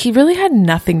 just, he really had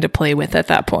nothing to play with at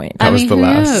that point. That was the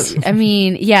last. I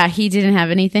mean, yeah, he didn't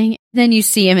have anything. Then you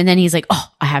see him and then he's like, oh,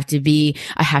 I have to be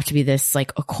this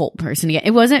like occult person again.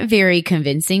 It wasn't very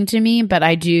convincing to me, but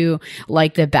I do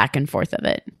like the back and forth of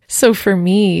it. So for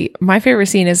me, my favorite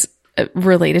scene is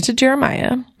related to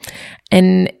Jeremiah.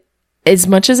 And as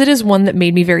much as it is one that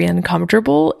made me very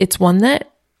uncomfortable, it's one that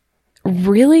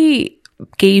really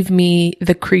gave me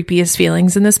the creepiest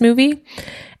feelings in this movie.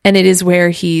 And it is where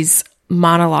he's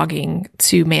monologuing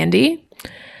to Mandy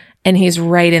and he's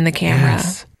right in the camera.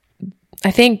 Yes.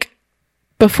 I think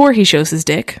before he shows his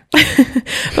dick,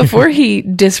 before he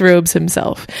disrobes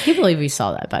himself. I can't believe we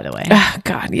saw that, by the way.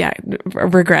 God, yeah.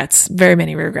 Regrets. Very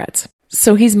many regrets.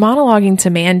 So he's monologuing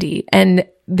to Mandy and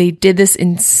they did this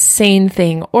insane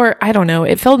thing, or I don't know,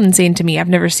 it felt insane to me. I've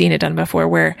never seen it done before,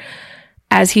 where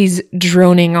as he's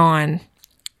droning on,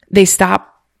 they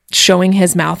stop showing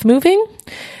his mouth moving.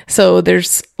 So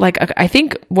there's like, I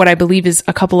think what I believe is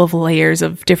a couple of layers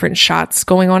of different shots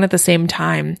going on at the same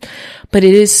time. But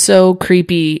it is so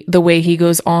creepy the way he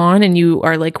goes on and you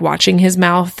are like watching his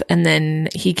mouth and then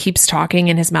he keeps talking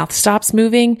and his mouth stops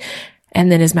moving. And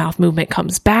then his mouth movement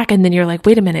comes back. And then you're like,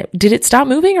 wait a minute, did it stop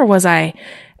moving or was I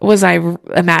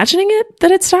imagining it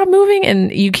that it stopped moving?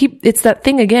 And it's that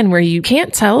thing again where you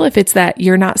can't tell if it's that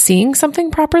you're not seeing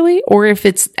something properly or if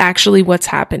it's actually what's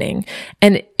happening.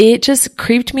 And it just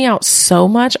creeped me out so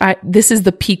much. This is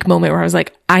the peak moment where I was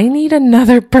like, I need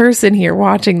another person here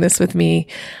watching this with me.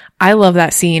 I love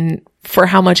that scene for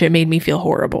how much it made me feel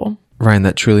horrible. Ryan,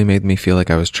 that truly made me feel like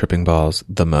I was tripping balls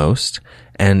the most.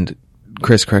 And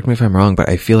Chris, correct me if I'm wrong, but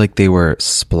I feel like they were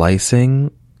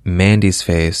splicing Mandy's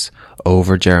face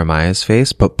over Jeremiah's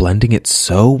face, but blending it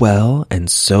so well and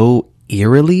so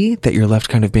eerily that you're left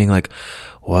kind of being like,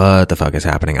 what the fuck is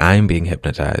happening? I'm being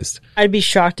hypnotized. I'd be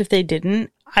shocked if they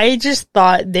didn't. I just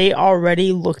thought they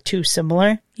already looked too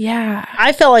similar. Yeah.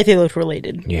 I felt like they looked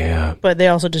related. Yeah. But they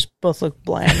also just both looked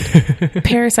bland.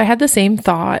 Paris, I had the same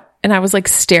thought and I was like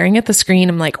staring at the screen.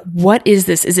 I'm like, what is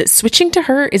this? Is it switching to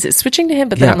her? Is it switching to him?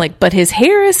 But then I'm like, but his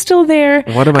hair is still there.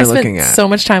 What am I looking at? So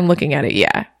much time looking at it.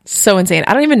 Yeah. So insane.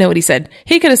 I don't even know what he said.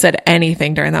 He could have said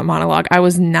anything during that monologue. I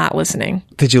was not listening.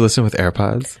 Did you listen with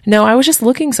AirPods? No, I was just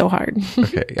looking so hard.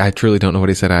 Okay. I truly don't know what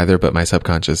he said either, but my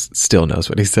subconscious still knows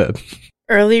what he said.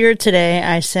 Earlier today,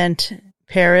 I sent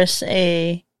Paris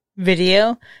a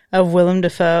video of Willem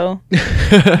Dafoe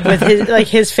with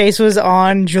his face was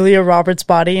on Julia Roberts'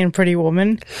 body in Pretty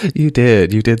Woman. You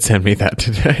did send me that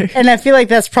today. And I feel like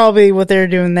that's probably what they're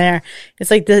doing there.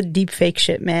 It's like the deep fake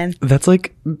shit, man. That's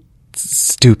like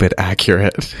stupid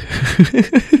accurate.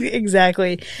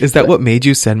 Exactly. Is that what made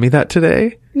you send me that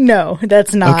today? No,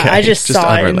 that's not. Okay, I just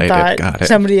saw it and unrelated. Got thought it.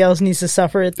 somebody else needs to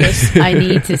suffer at this. I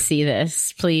need to see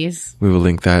this, please. We will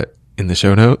link that in the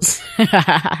show notes.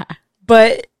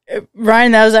 But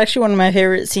Ryan, that was actually one of my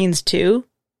favorite scenes too.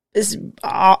 It's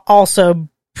also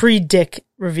pre-dick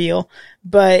reveal,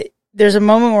 but there's a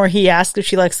moment where he asks if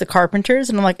she likes the Carpenters,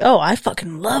 and I'm like, oh, I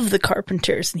fucking love the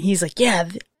Carpenters. And he's like, yeah,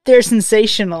 they're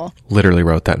sensational. Literally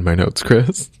wrote that in my notes,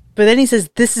 Chris. But then he says,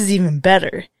 this is even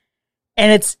better.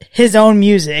 And it's his own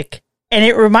music. And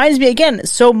it reminds me, again,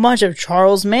 so much of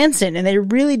Charles Manson. And they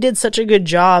really did such a good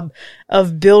job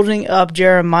of building up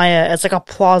Jeremiah as like a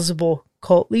plausible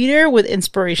cult leader with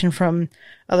inspiration from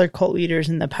other cult leaders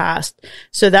in the past.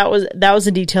 So that was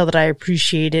a detail that I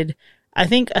appreciated. I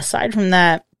think aside from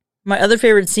that, my other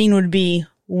favorite scene would be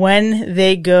when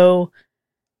they go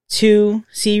to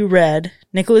see Red,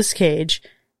 Nicolas Cage,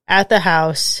 at the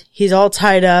house. He's all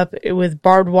tied up with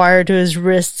barbed wire to his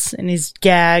wrists and he's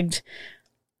gagged,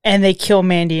 and they kill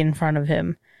Mandy in front of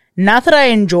him. Not that I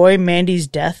enjoy Mandy's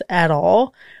death at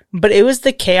all, but it was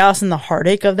the chaos and the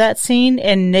heartache of that scene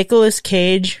and Nicolas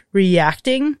Cage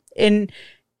reacting, and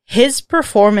his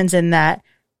performance in that.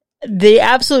 The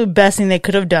absolute best thing they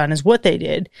could have done is what they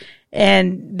did.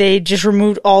 And they just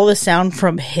removed all the sound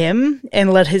from him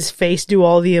and let his face do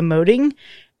all the emoting.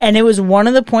 And it was one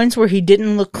of the points where he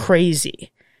didn't look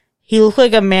crazy. He looked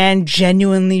like a man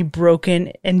genuinely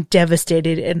broken and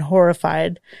devastated and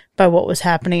horrified by what was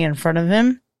happening in front of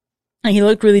him. And he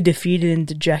looked really defeated and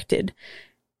dejected.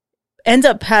 Ends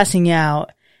up passing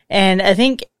out. And I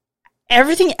think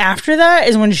everything after that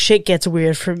is when shit gets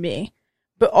weird for me.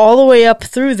 But all the way up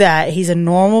through that, he's a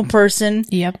normal person.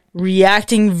 Yep.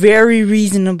 Reacting very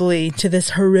reasonably to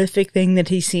this horrific thing that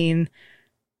he's seen.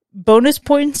 Bonus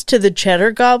points to the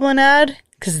Cheddar Goblin ad,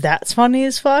 because that's funny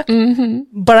as fuck. Mm-hmm.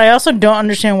 But I also don't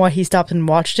understand why he stopped and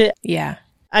watched it. Yeah.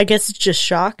 I guess it's just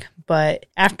shock. But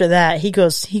after that, he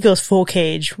goes full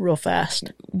Cage real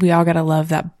fast. We all gotta love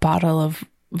that bottle of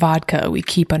vodka we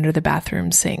keep under the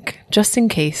bathroom sink, just in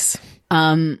case.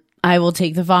 I will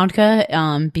take the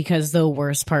vodka, because the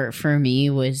worst part for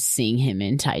me was seeing him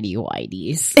in tidy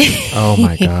whities. Oh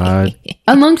my God.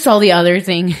 Amongst all the other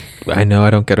things. I know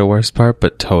I don't get a worst part,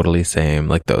 but totally same.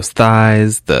 Like those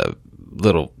thighs, the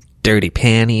little dirty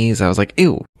panties. I was like,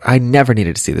 ew, I never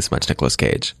needed to see this much Nicolas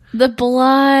Cage. The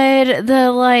blood,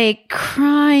 the like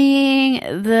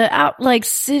crying, the out like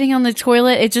sitting on the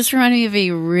toilet. It just reminded me of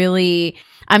a really,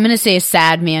 I'm going to say a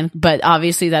sad man, but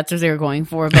obviously that's what they were going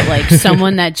for. But like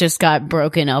someone that just got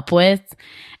broken up with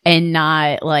and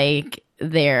not like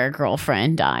their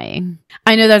girlfriend dying.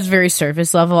 I know that's very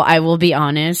surface level. I will be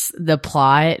honest. The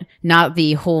plot, not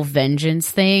the whole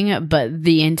vengeance thing, but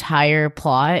the entire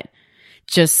plot,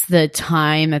 just the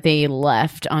time that they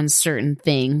left on certain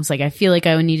things. Like I feel like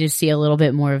I would need to see a little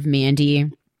bit more of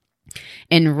Mandy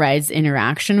and Red's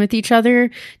interaction with each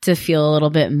other to feel a little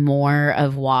bit more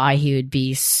of why he would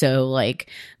be so like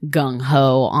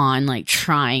gung-ho on like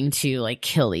trying to like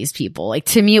kill these people. Like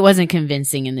to me, it wasn't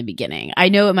convincing in the beginning. I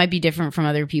know it might be different from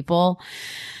other people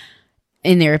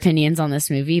in their opinions on this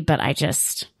movie, but I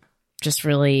just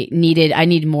really I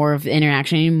need more of the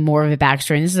interaction. I need more of a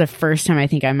backstory. And this is the first time I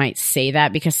think I might say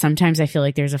that, because sometimes I feel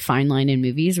like there's a fine line in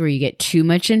movies where you get too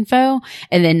much info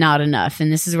and then not enough.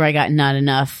 And this is where I got not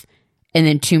enough and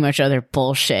then too much other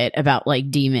bullshit about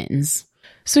like demons.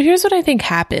 So here's what I think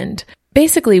happened.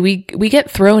 Basically, we get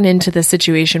thrown into this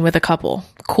situation with a couple.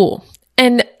 Cool.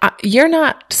 And you're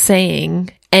not saying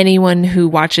anyone who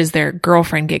watches their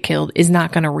girlfriend get killed is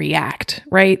not going to react,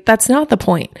 right? That's not the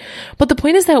point. But the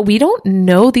point is that we don't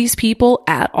know these people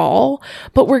at all,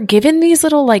 but we're given these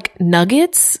little like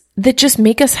nuggets that just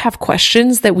make us have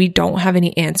questions that we don't have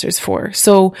any answers for.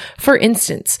 So for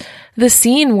instance, the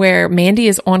scene where Mandy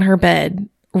is on her bed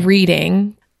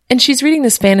reading, and she's reading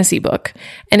this fantasy book,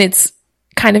 and it's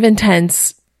kind of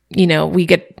intense. You know, we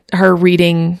get her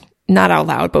reading, not out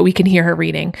loud, but we can hear her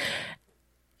reading.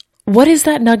 What is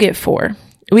that nugget for?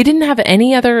 We didn't have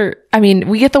any other,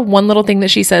 we get the one little thing that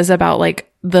she says about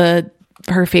like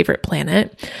her favorite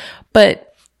planet,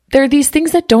 but there are these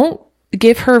things that don't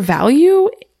give her value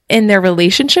in their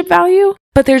relationship value,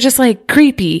 but they're just like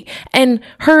creepy. And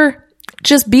her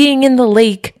just being in the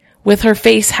lake with her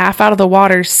face half out of the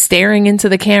water, staring into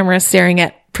the camera, staring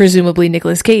at presumably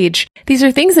Nicolas Cage. These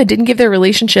are things that didn't give their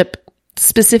relationship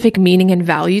specific meaning and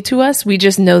value to us. We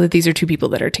just know that these are two people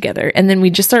that are together. And then we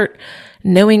just start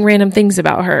knowing random things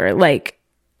about her. Like,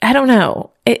 I don't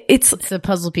know. It's a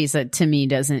puzzle piece that to me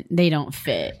they don't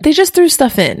fit. They just threw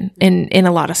stuff in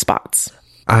a lot of spots.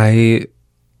 I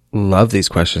love these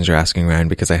questions you're asking, Ryan,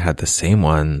 because I had the same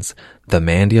ones. The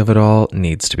Mandy of it all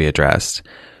needs to be addressed.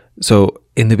 So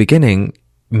in the beginning,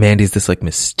 Mandy's this like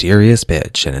mysterious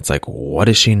bitch, and it's like, what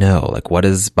does she know? Like, what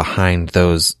is behind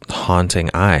those haunting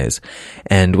eyes?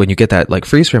 And when you get that like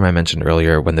freeze frame I mentioned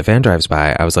earlier, when the van drives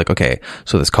by, I was like, okay,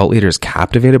 so this cult leader is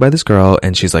captivated by this girl,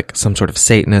 and she's like some sort of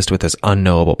Satanist with this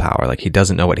unknowable power. Like he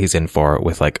doesn't know what he's in for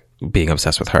with like being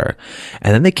obsessed with her.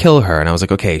 And then they kill her, and I was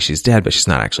like, okay, she's dead, but she's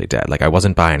not actually dead. Like, I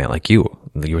wasn't buying it like you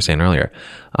were saying earlier.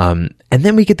 And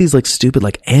then we get these like stupid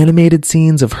like animated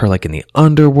scenes of her like in the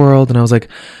underworld, and I was like,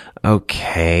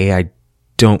 okay, I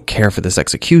don't care for this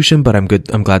execution, but I'm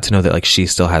glad to know that like she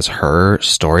still has her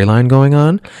storyline going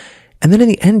on. And then in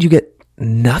the end, you get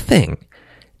nothing.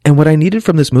 And what I needed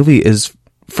from this movie is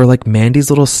for like Mandy's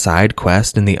little side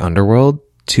quest in the underworld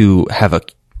to have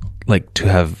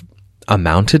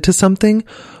amounted to something,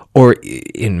 or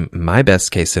in my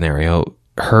best case scenario,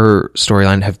 her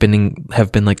storyline have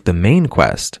been like the main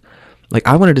quest. Like,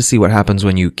 I wanted to see what happens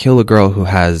when you kill a girl who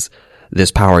has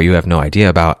this power you have no idea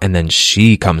about, and then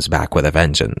she comes back with a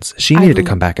vengeance. She needed to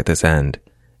come back at this end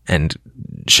and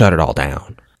shut it all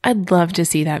down. I'd love to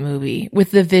see that movie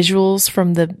with the visuals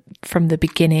from the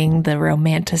beginning, the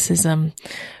romanticism.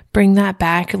 Bring that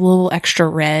back, a little extra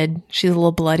red. She's a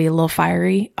little bloody, a little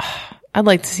fiery. I'd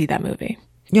like to see that movie.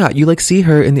 Yeah, you like see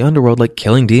her in the underworld like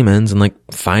killing demons and like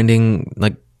finding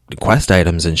like quest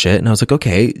items and shit. And I was like,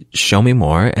 okay, show me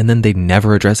more. And then they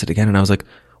never address it again. And I was like,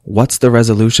 what's the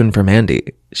resolution for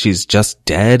Mandy? She's just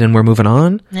dead and we're moving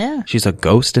on? Yeah. She's a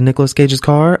ghost in Nicolas Cage's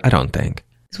car? I don't think.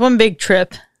 It's one big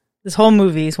trip. This whole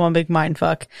movie is one big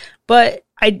mindfuck. But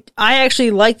I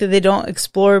actually like that they don't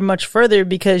explore much further,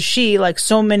 because she, like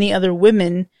so many other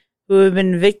women who have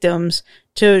been victims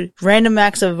to random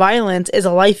acts of violence, is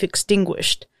a life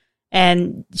extinguished.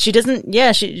 And she doesn't,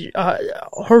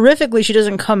 horrifically, she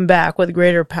doesn't come back with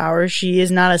greater power. She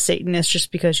is not a Satanist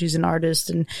just because she's an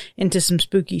artist and into some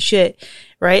spooky shit,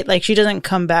 right? Like, she doesn't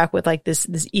come back with like this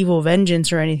evil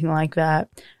vengeance or anything like that.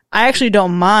 I actually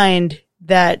don't mind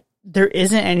that there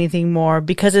isn't anything more,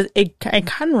 because it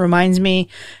kind of reminds me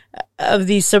of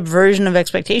the subversion of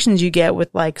expectations you get with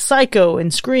like Psycho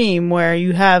and Scream, where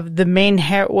you have the main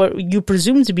what you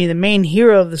presume to be the main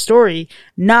hero of the story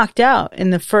knocked out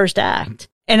in the first act.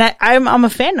 And I'm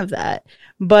a fan of that.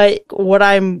 But what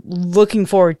I'm looking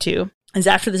forward to is,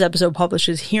 after this episode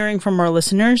publishes, hearing from our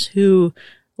listeners who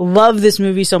love this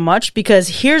movie so much, because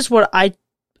here's what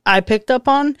I picked up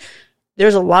on.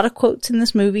 There's a lot of quotes in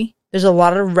this movie. There's a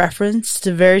lot of reference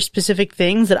to very specific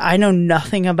things that I know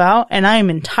nothing about, and I am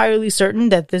entirely certain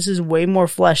that this is way more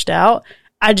fleshed out.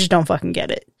 I just don't fucking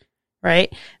get it,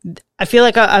 right? I feel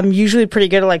like I'm usually pretty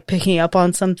good at like picking up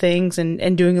on some things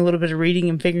and doing a little bit of reading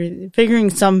and figuring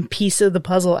some piece of the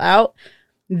puzzle out.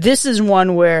 This is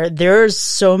one where there are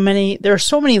so many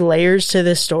layers to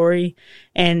this story,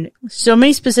 and so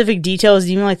many specific details,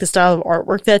 even like the style of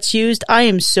artwork that's used. I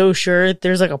am so sure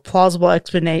there's like a plausible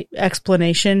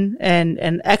explanation and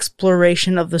an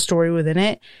exploration of the story within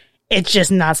it. It's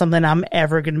just not something I'm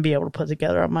ever going to be able to put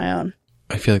together on my own.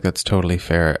 I feel like that's totally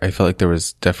fair. I feel like there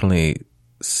was definitely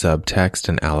subtext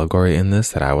and allegory in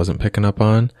this that I wasn't picking up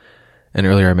on. And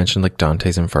earlier I mentioned like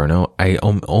Dante's Inferno. I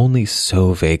am only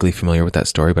so vaguely familiar with that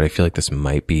story, but I feel like this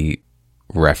might be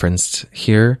referenced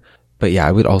here. But yeah,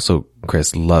 I would also,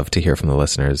 Chris, love to hear from the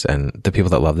listeners and the people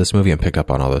that love this movie and pick up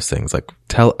on all those things. Like,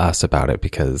 tell us about it,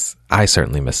 because I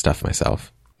certainly miss stuff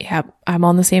myself. Yeah, I'm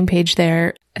on the same page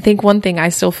there. I think one thing I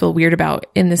still feel weird about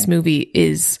in this movie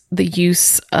is the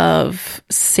use of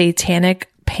satanic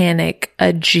panic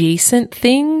adjacent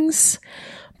things,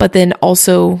 but then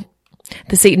also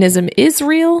the Satanism is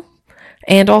real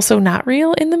and also not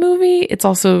real in the movie. It's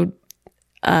also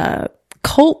a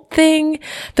cult thing.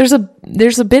 There's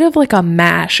a bit of like a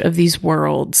mash of these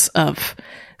worlds of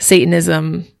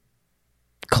Satanism,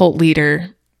 cult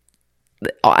leader.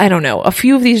 I don't know, a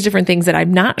few of these different things that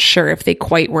I'm not sure if they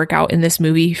quite work out in this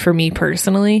movie for me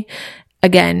personally.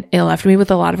 Again, it left me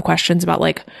with a lot of questions about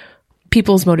like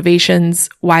people's motivations,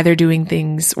 why they're doing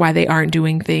things, why they aren't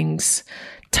doing things,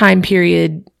 time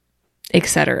period,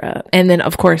 etc. And then,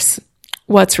 of course,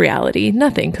 what's reality?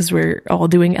 Nothing, because we're all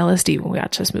doing LSD when we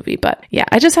watch this movie. But yeah,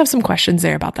 I just have some questions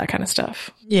there about that kind of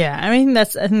stuff. Yeah, I think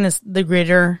that's the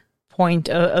greater point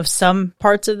of some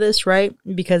parts of this, right?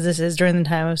 Because this is during the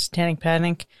time of Satanic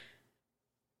Panic.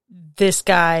 This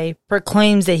guy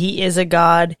proclaims that he is a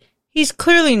god. He's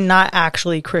clearly not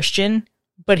actually Christian,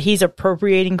 but he's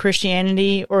appropriating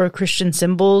Christianity or Christian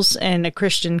symbols and a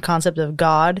Christian concept of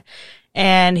God.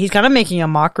 And he's kind of making a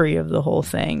mockery of the whole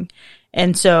thing.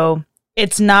 And so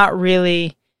it's not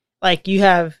really like you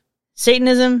have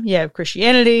Satanism, you have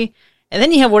Christianity, and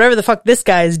then you have whatever the fuck this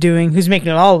guy is doing who's making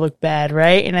it all look bad,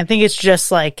 right? And I think it's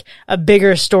just like a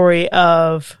bigger story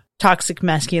of toxic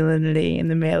masculinity and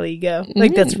the male ego.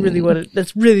 Like that's really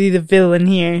that's really the villain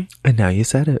here. And now you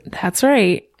said it. That's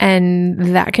right.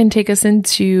 And that can take us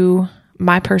into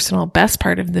my personal best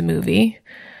part of the movie,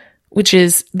 which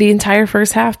is the entire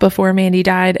first half before Mandy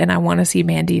died, and I want to see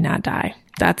Mandy not die.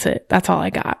 That's it. That's all I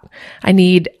got. I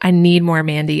need more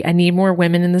Mandy. I need more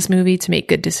women in this movie to make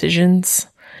good decisions,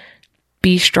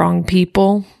 be strong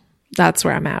people. That's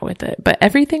where I'm at with it. But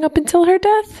everything up until her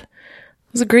death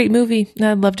was a great movie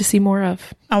that I'd love to see more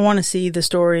of. I want to see the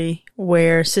story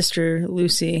where Sister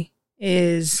Lucy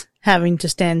is having to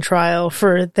stand trial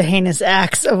for the heinous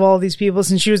acts of all these people,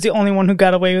 since she was the only one who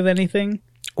got away with anything.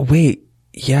 Wait,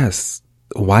 yes.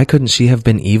 Why couldn't she have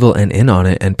been evil and in on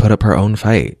it and put up her own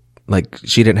fight? Like,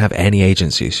 she didn't have any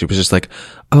agency. She was just like,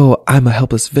 oh, I'm a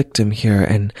helpless victim here,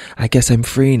 and I guess I'm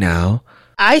free now.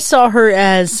 I saw her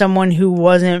as someone who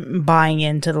wasn't buying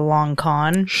into the long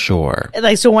con. Sure.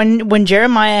 Like, so when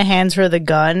Jeremiah hands her the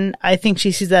gun, I think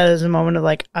she sees that as a moment of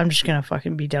like, I'm just gonna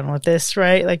fucking be done with this,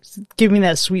 right? Like, give me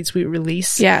that sweet, sweet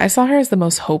release. Yeah, I saw her as the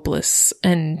most hopeless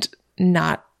and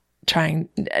not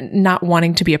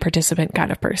wanting to be a participant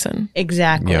kind of person.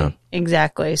 Exactly. Yeah.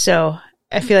 Exactly. So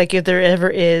I feel like if there ever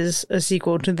is a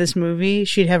sequel to this movie,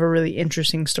 she'd have a really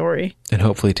interesting story. And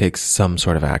hopefully takes some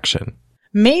sort of action.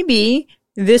 Maybe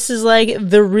this is like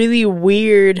the really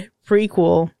weird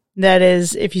prequel that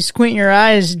is, if you squint your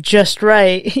eyes just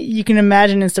right, you can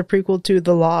imagine it's the prequel to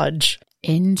The Lodge.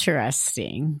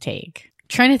 Interesting take.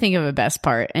 Trying to think of a best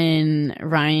part. And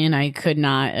Ryan, I could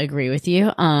not agree with you.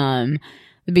 The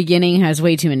beginning has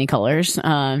way too many colors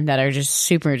that are just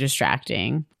super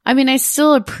distracting. I mean, I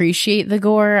still appreciate the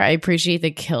gore. I appreciate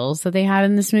the kills that they had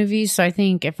in this movie. So I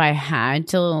think if I had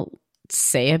to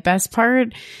say a best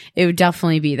part, it would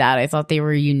definitely be that. I thought they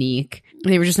were unique.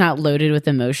 They were just not loaded with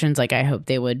emotions like I hoped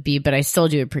they would be, but I still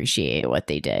do appreciate what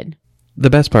they did. The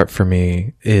best part for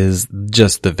me is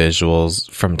just the visuals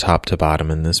from top to bottom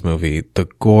in this movie. The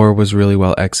gore was really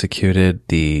well executed.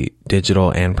 The digital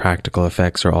and practical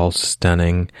effects are all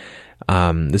stunning.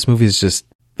 This movie is just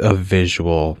a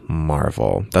visual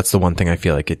marvel. That's the one thing I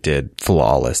feel like it did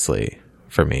flawlessly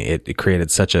for me. It created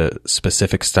such a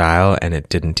specific style, and it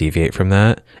didn't deviate from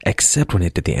that, except when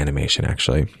it did the animation,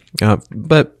 actually.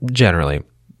 But generally,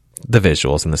 the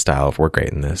visuals and the style were great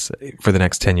in this. For the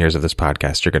next 10 years of this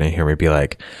podcast, you're going to hear me be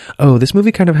like, oh, this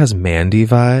movie kind of has Mandy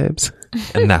vibes.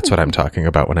 And that's what I'm talking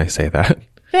about when I say that.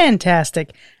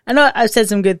 Fantastic. I know I've said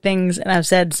some good things, and I've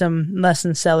said some less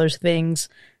than stellar things.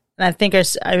 And I think I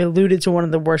alluded to one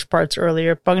of the worst parts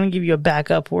earlier, but I'm going to give you a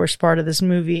backup worst part of this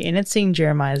movie, and it's seeing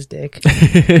Jeremiah's dick.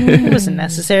 It wasn't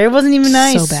necessary. It wasn't even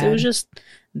nice. So bad. It was just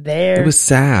there. It was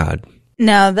sad.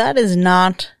 Now, that is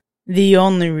not the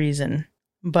only reason,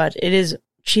 but it is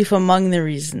chief among the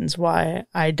reasons why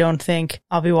I don't think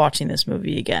I'll be watching this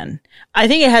movie again. I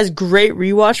think it has great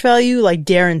rewatch value, like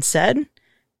Darren said.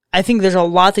 I think there's a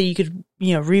lot that you could,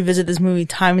 revisit this movie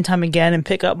time and time again and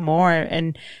pick up more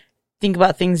and think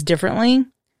about things differently.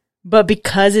 But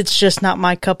because it's just not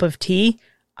my cup of tea,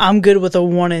 I'm good with a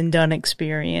one and done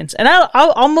experience. And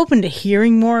I'm open to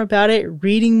hearing more about it,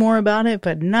 reading more about it,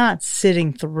 but not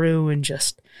sitting through and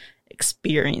just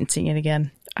experiencing it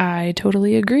again. I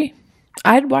totally agree.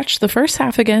 I'd watch the first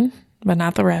half again, but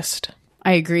not the rest.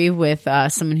 I agree with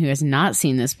someone who has not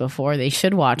seen this before. They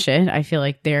should watch it. I feel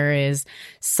like there is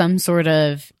some sort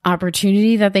of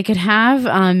opportunity that they could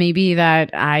have, maybe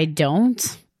that I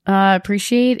don't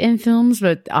appreciate in films,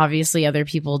 but obviously other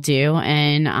people do,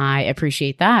 and I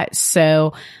appreciate that.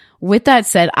 So with that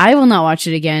said, I will not watch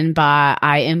it again, but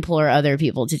I implore other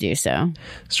people to do so.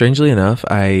 Strangely enough,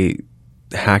 I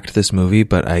hacked this movie,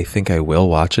 but I think I will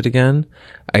watch it again.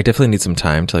 I definitely need some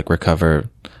time to recover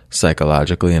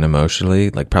psychologically and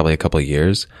emotionally, probably a couple of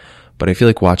years. But I feel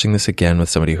like watching this again with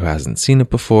somebody who hasn't seen it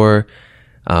before,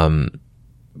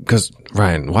 because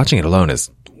Ryan, watching it alone is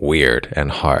weird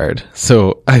and hard.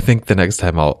 So I think the next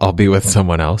time I'll be with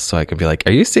someone else so I can be like,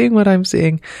 are you seeing what I'm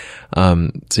seeing?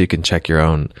 So you can check your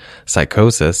own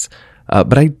psychosis.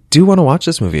 But I do want to watch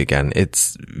this movie again.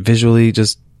 It's visually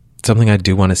just something I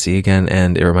do want to see again,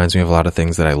 and it reminds me of a lot of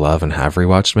things that I love and have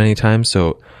rewatched many times.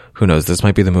 So who knows? This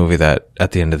might be the movie that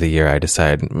at the end of the year I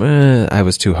decide I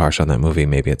was too harsh on that movie.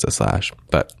 Maybe it's a slash,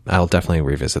 but I'll definitely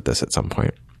revisit this at some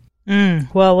point.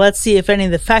 Well, let's see if any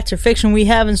of the fact or fiction we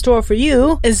have in store for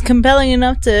you is compelling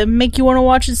enough to make you want to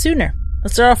watch it sooner.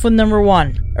 Let's start off with number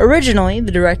 1. Originally,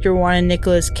 the director wanted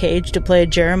Nicolas Cage to play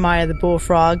Jeremiah the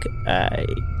Bullfrog,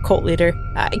 cult leader.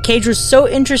 Cage was so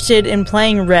interested in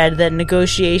playing Red that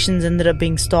negotiations ended up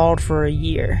being stalled for a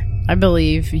year. I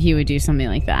believe he would do something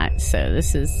like that, so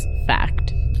this is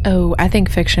fact. Oh, I think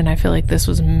fiction. I feel like this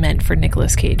was meant for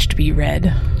Nicolas Cage to be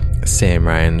Red. Same,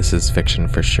 Ryan. This is fiction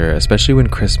for sure, especially when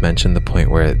Chris mentioned the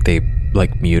point where they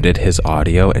like muted his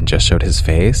audio and just showed his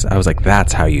face, I was like,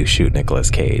 that's how you shoot Nicolas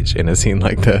Cage in a scene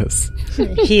like this.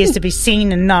 He is to be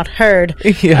seen and not heard.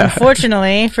 Yeah.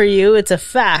 Unfortunately for you, it's a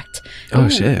fact. Oh,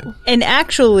 shit. And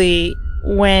actually,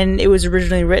 when it was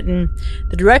originally written,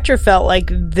 the director felt like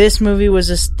this movie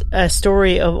was a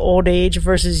story of old age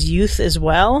versus youth as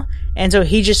well. And so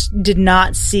he just did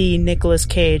not see Nicolas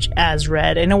Cage as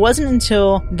Red. And it wasn't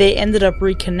until they ended up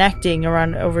reconnecting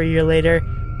around over a year later,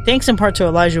 thanks in part to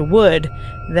Elijah Wood,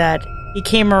 that he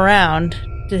came around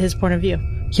to his point of view.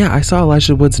 Yeah, I saw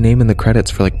Elijah Wood's name in the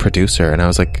credits for like producer, and I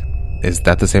was like, is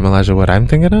that the same Elijah Wood I'm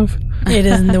thinking of? It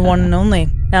isn't the one and only.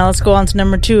 Now let's go on to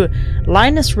number 2.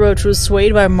 Linus Roach was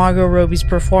swayed by Margot Robbie's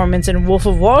performance in Wolf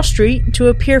of Wall Street to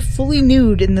appear fully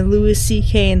nude in the Louis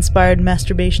C.K. inspired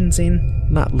masturbation scene.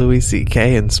 Not Louis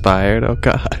C.K. inspired, oh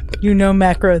god. You know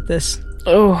Mac wrote this.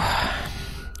 Oh,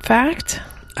 fact?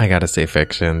 I gotta say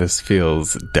fiction. This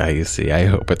feels dicey. I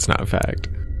hope it's not fact.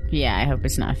 Yeah, I hope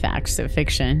it's not fact, so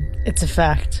fiction. It's a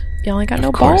fact. You only got no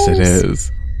Of course balls. it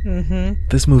is. Mm-hmm.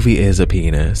 This movie is a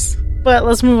penis. But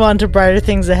let's move on to brighter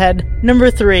things ahead.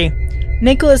 Number 3.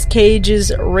 Nicolas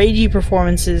Cage's ragey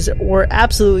performances were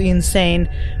absolutely insane,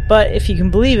 but if you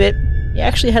can believe it, he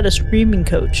actually had a screaming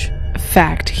coach.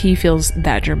 Fact, he feels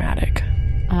that dramatic.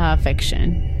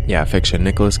 Fiction. Yeah, fiction.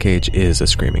 Nicolas Cage is a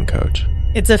screaming coach.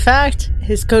 It's a fact.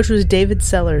 His coach was David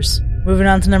Sellers. Moving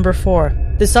on to number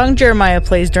 4. The song Jeremiah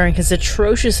plays during his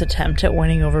atrocious attempt at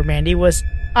winning over Mandy was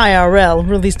IRL,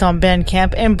 released on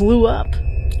Bandcamp, and blew up.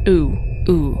 Ooh.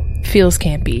 Feels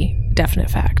campy. Definite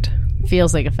fact.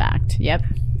 Feels like a fact. Yep.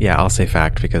 Yeah, I'll say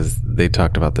fact because they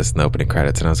talked about this in the opening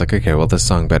credits, and I was like, okay, well, this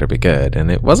song better be good.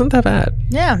 And it wasn't that bad.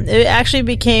 Yeah, it actually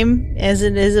became, as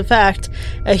it is a fact,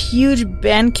 a huge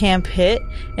Bandcamp hit,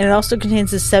 and it also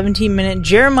contains a 17-minute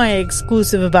Jeremiah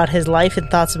exclusive about his life and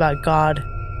thoughts about God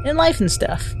and life and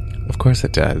stuff. Of course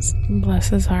it does. Bless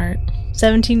his heart.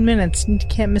 17 minutes. You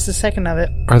can't miss a second of it.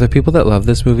 Are there people that love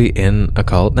this movie in a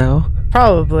cult now?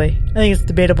 Probably. I think it's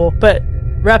debatable. But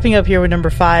wrapping up here with number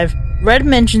 5, Red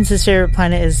mentions his favorite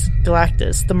planet is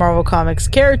Galactus, the Marvel Comics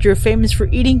character famous for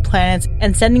eating planets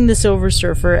and sending the Silver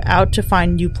Surfer out to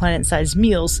find new planet-sized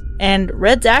meals. And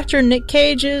Red's actor Nick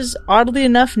Cage is, oddly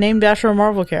enough, named after a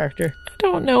Marvel character. I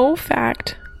don't know.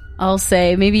 Fact. I'll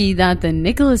say maybe not the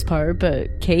Nicholas part,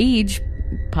 but Cage,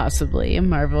 possibly a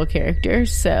Marvel character,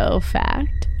 so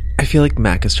fact. I feel like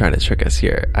Mac is trying to trick us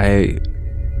here. I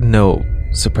know,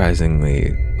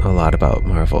 surprisingly, a lot about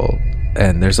Marvel.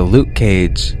 And there's a Luke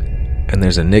Cage, and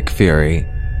there's a Nick Fury,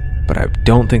 but I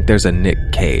don't think there's a Nick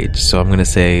Cage, so I'm going to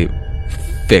say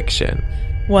fiction.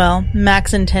 Well,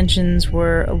 Mac's intentions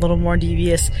were a little more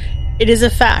devious. It is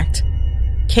a fact.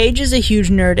 Cage is a huge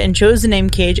nerd and chose the name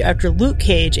Cage after Luke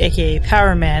Cage, aka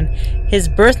Power Man. His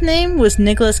birth name was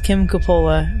Nicholas Kim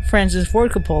Coppola. Francis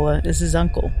Ford Coppola is his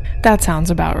uncle. That sounds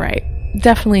about right.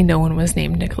 Definitely no one was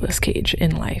named Nicolas Cage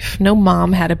in life. No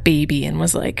mom had a baby and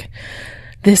was like,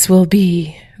 this will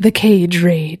be the Cage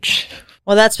Rage.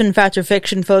 Well, that's been Fact or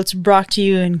Fiction, folks, brought to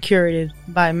you and curated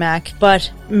by Mac.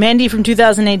 But Mandy from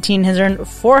 2018 has earned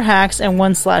 4 hacks and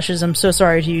 1 slashes. I'm so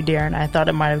sorry to you, Darren. I thought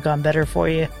it might have gone better for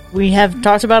you. We have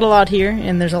talked about a lot here,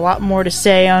 and there's a lot more to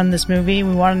say on this movie.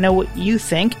 We want to know what you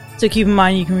think. So keep in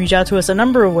mind you can reach out to us a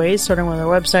number of ways, starting with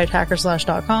our website,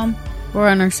 hackerslash.com. Or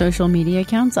on our social media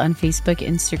accounts on Facebook,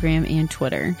 Instagram, and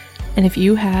Twitter. And if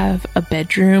you have a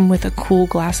bedroom with a cool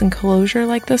glass enclosure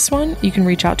like this one, you can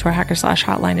reach out to our Hackerslash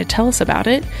hotline to tell us about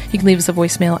it. You can leave us a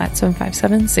voicemail at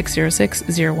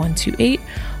 757-606-0128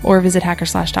 or visit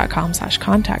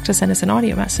hackerslash.com/contact to send us an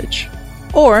audio message.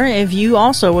 Or if you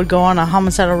also would go on a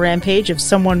homicidal rampage if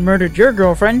someone murdered your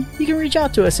girlfriend, you can reach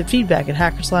out to us at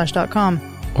feedback@hackerslash.com.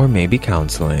 Or maybe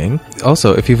counseling.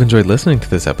 Also, if you've enjoyed listening to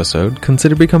this episode,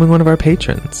 consider becoming one of our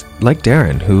patrons. Like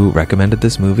Darren, who recommended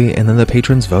this movie and then the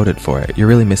patrons voted for it. You're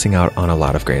really missing out on a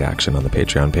lot of great action on the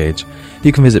Patreon page.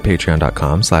 You can visit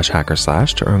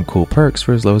patreon.com/hackerslash to earn cool perks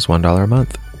for as low as $1 a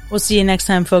month. We'll see you next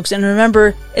time, folks. And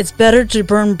remember, it's better to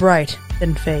burn bright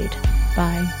than fade.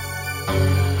 Bye.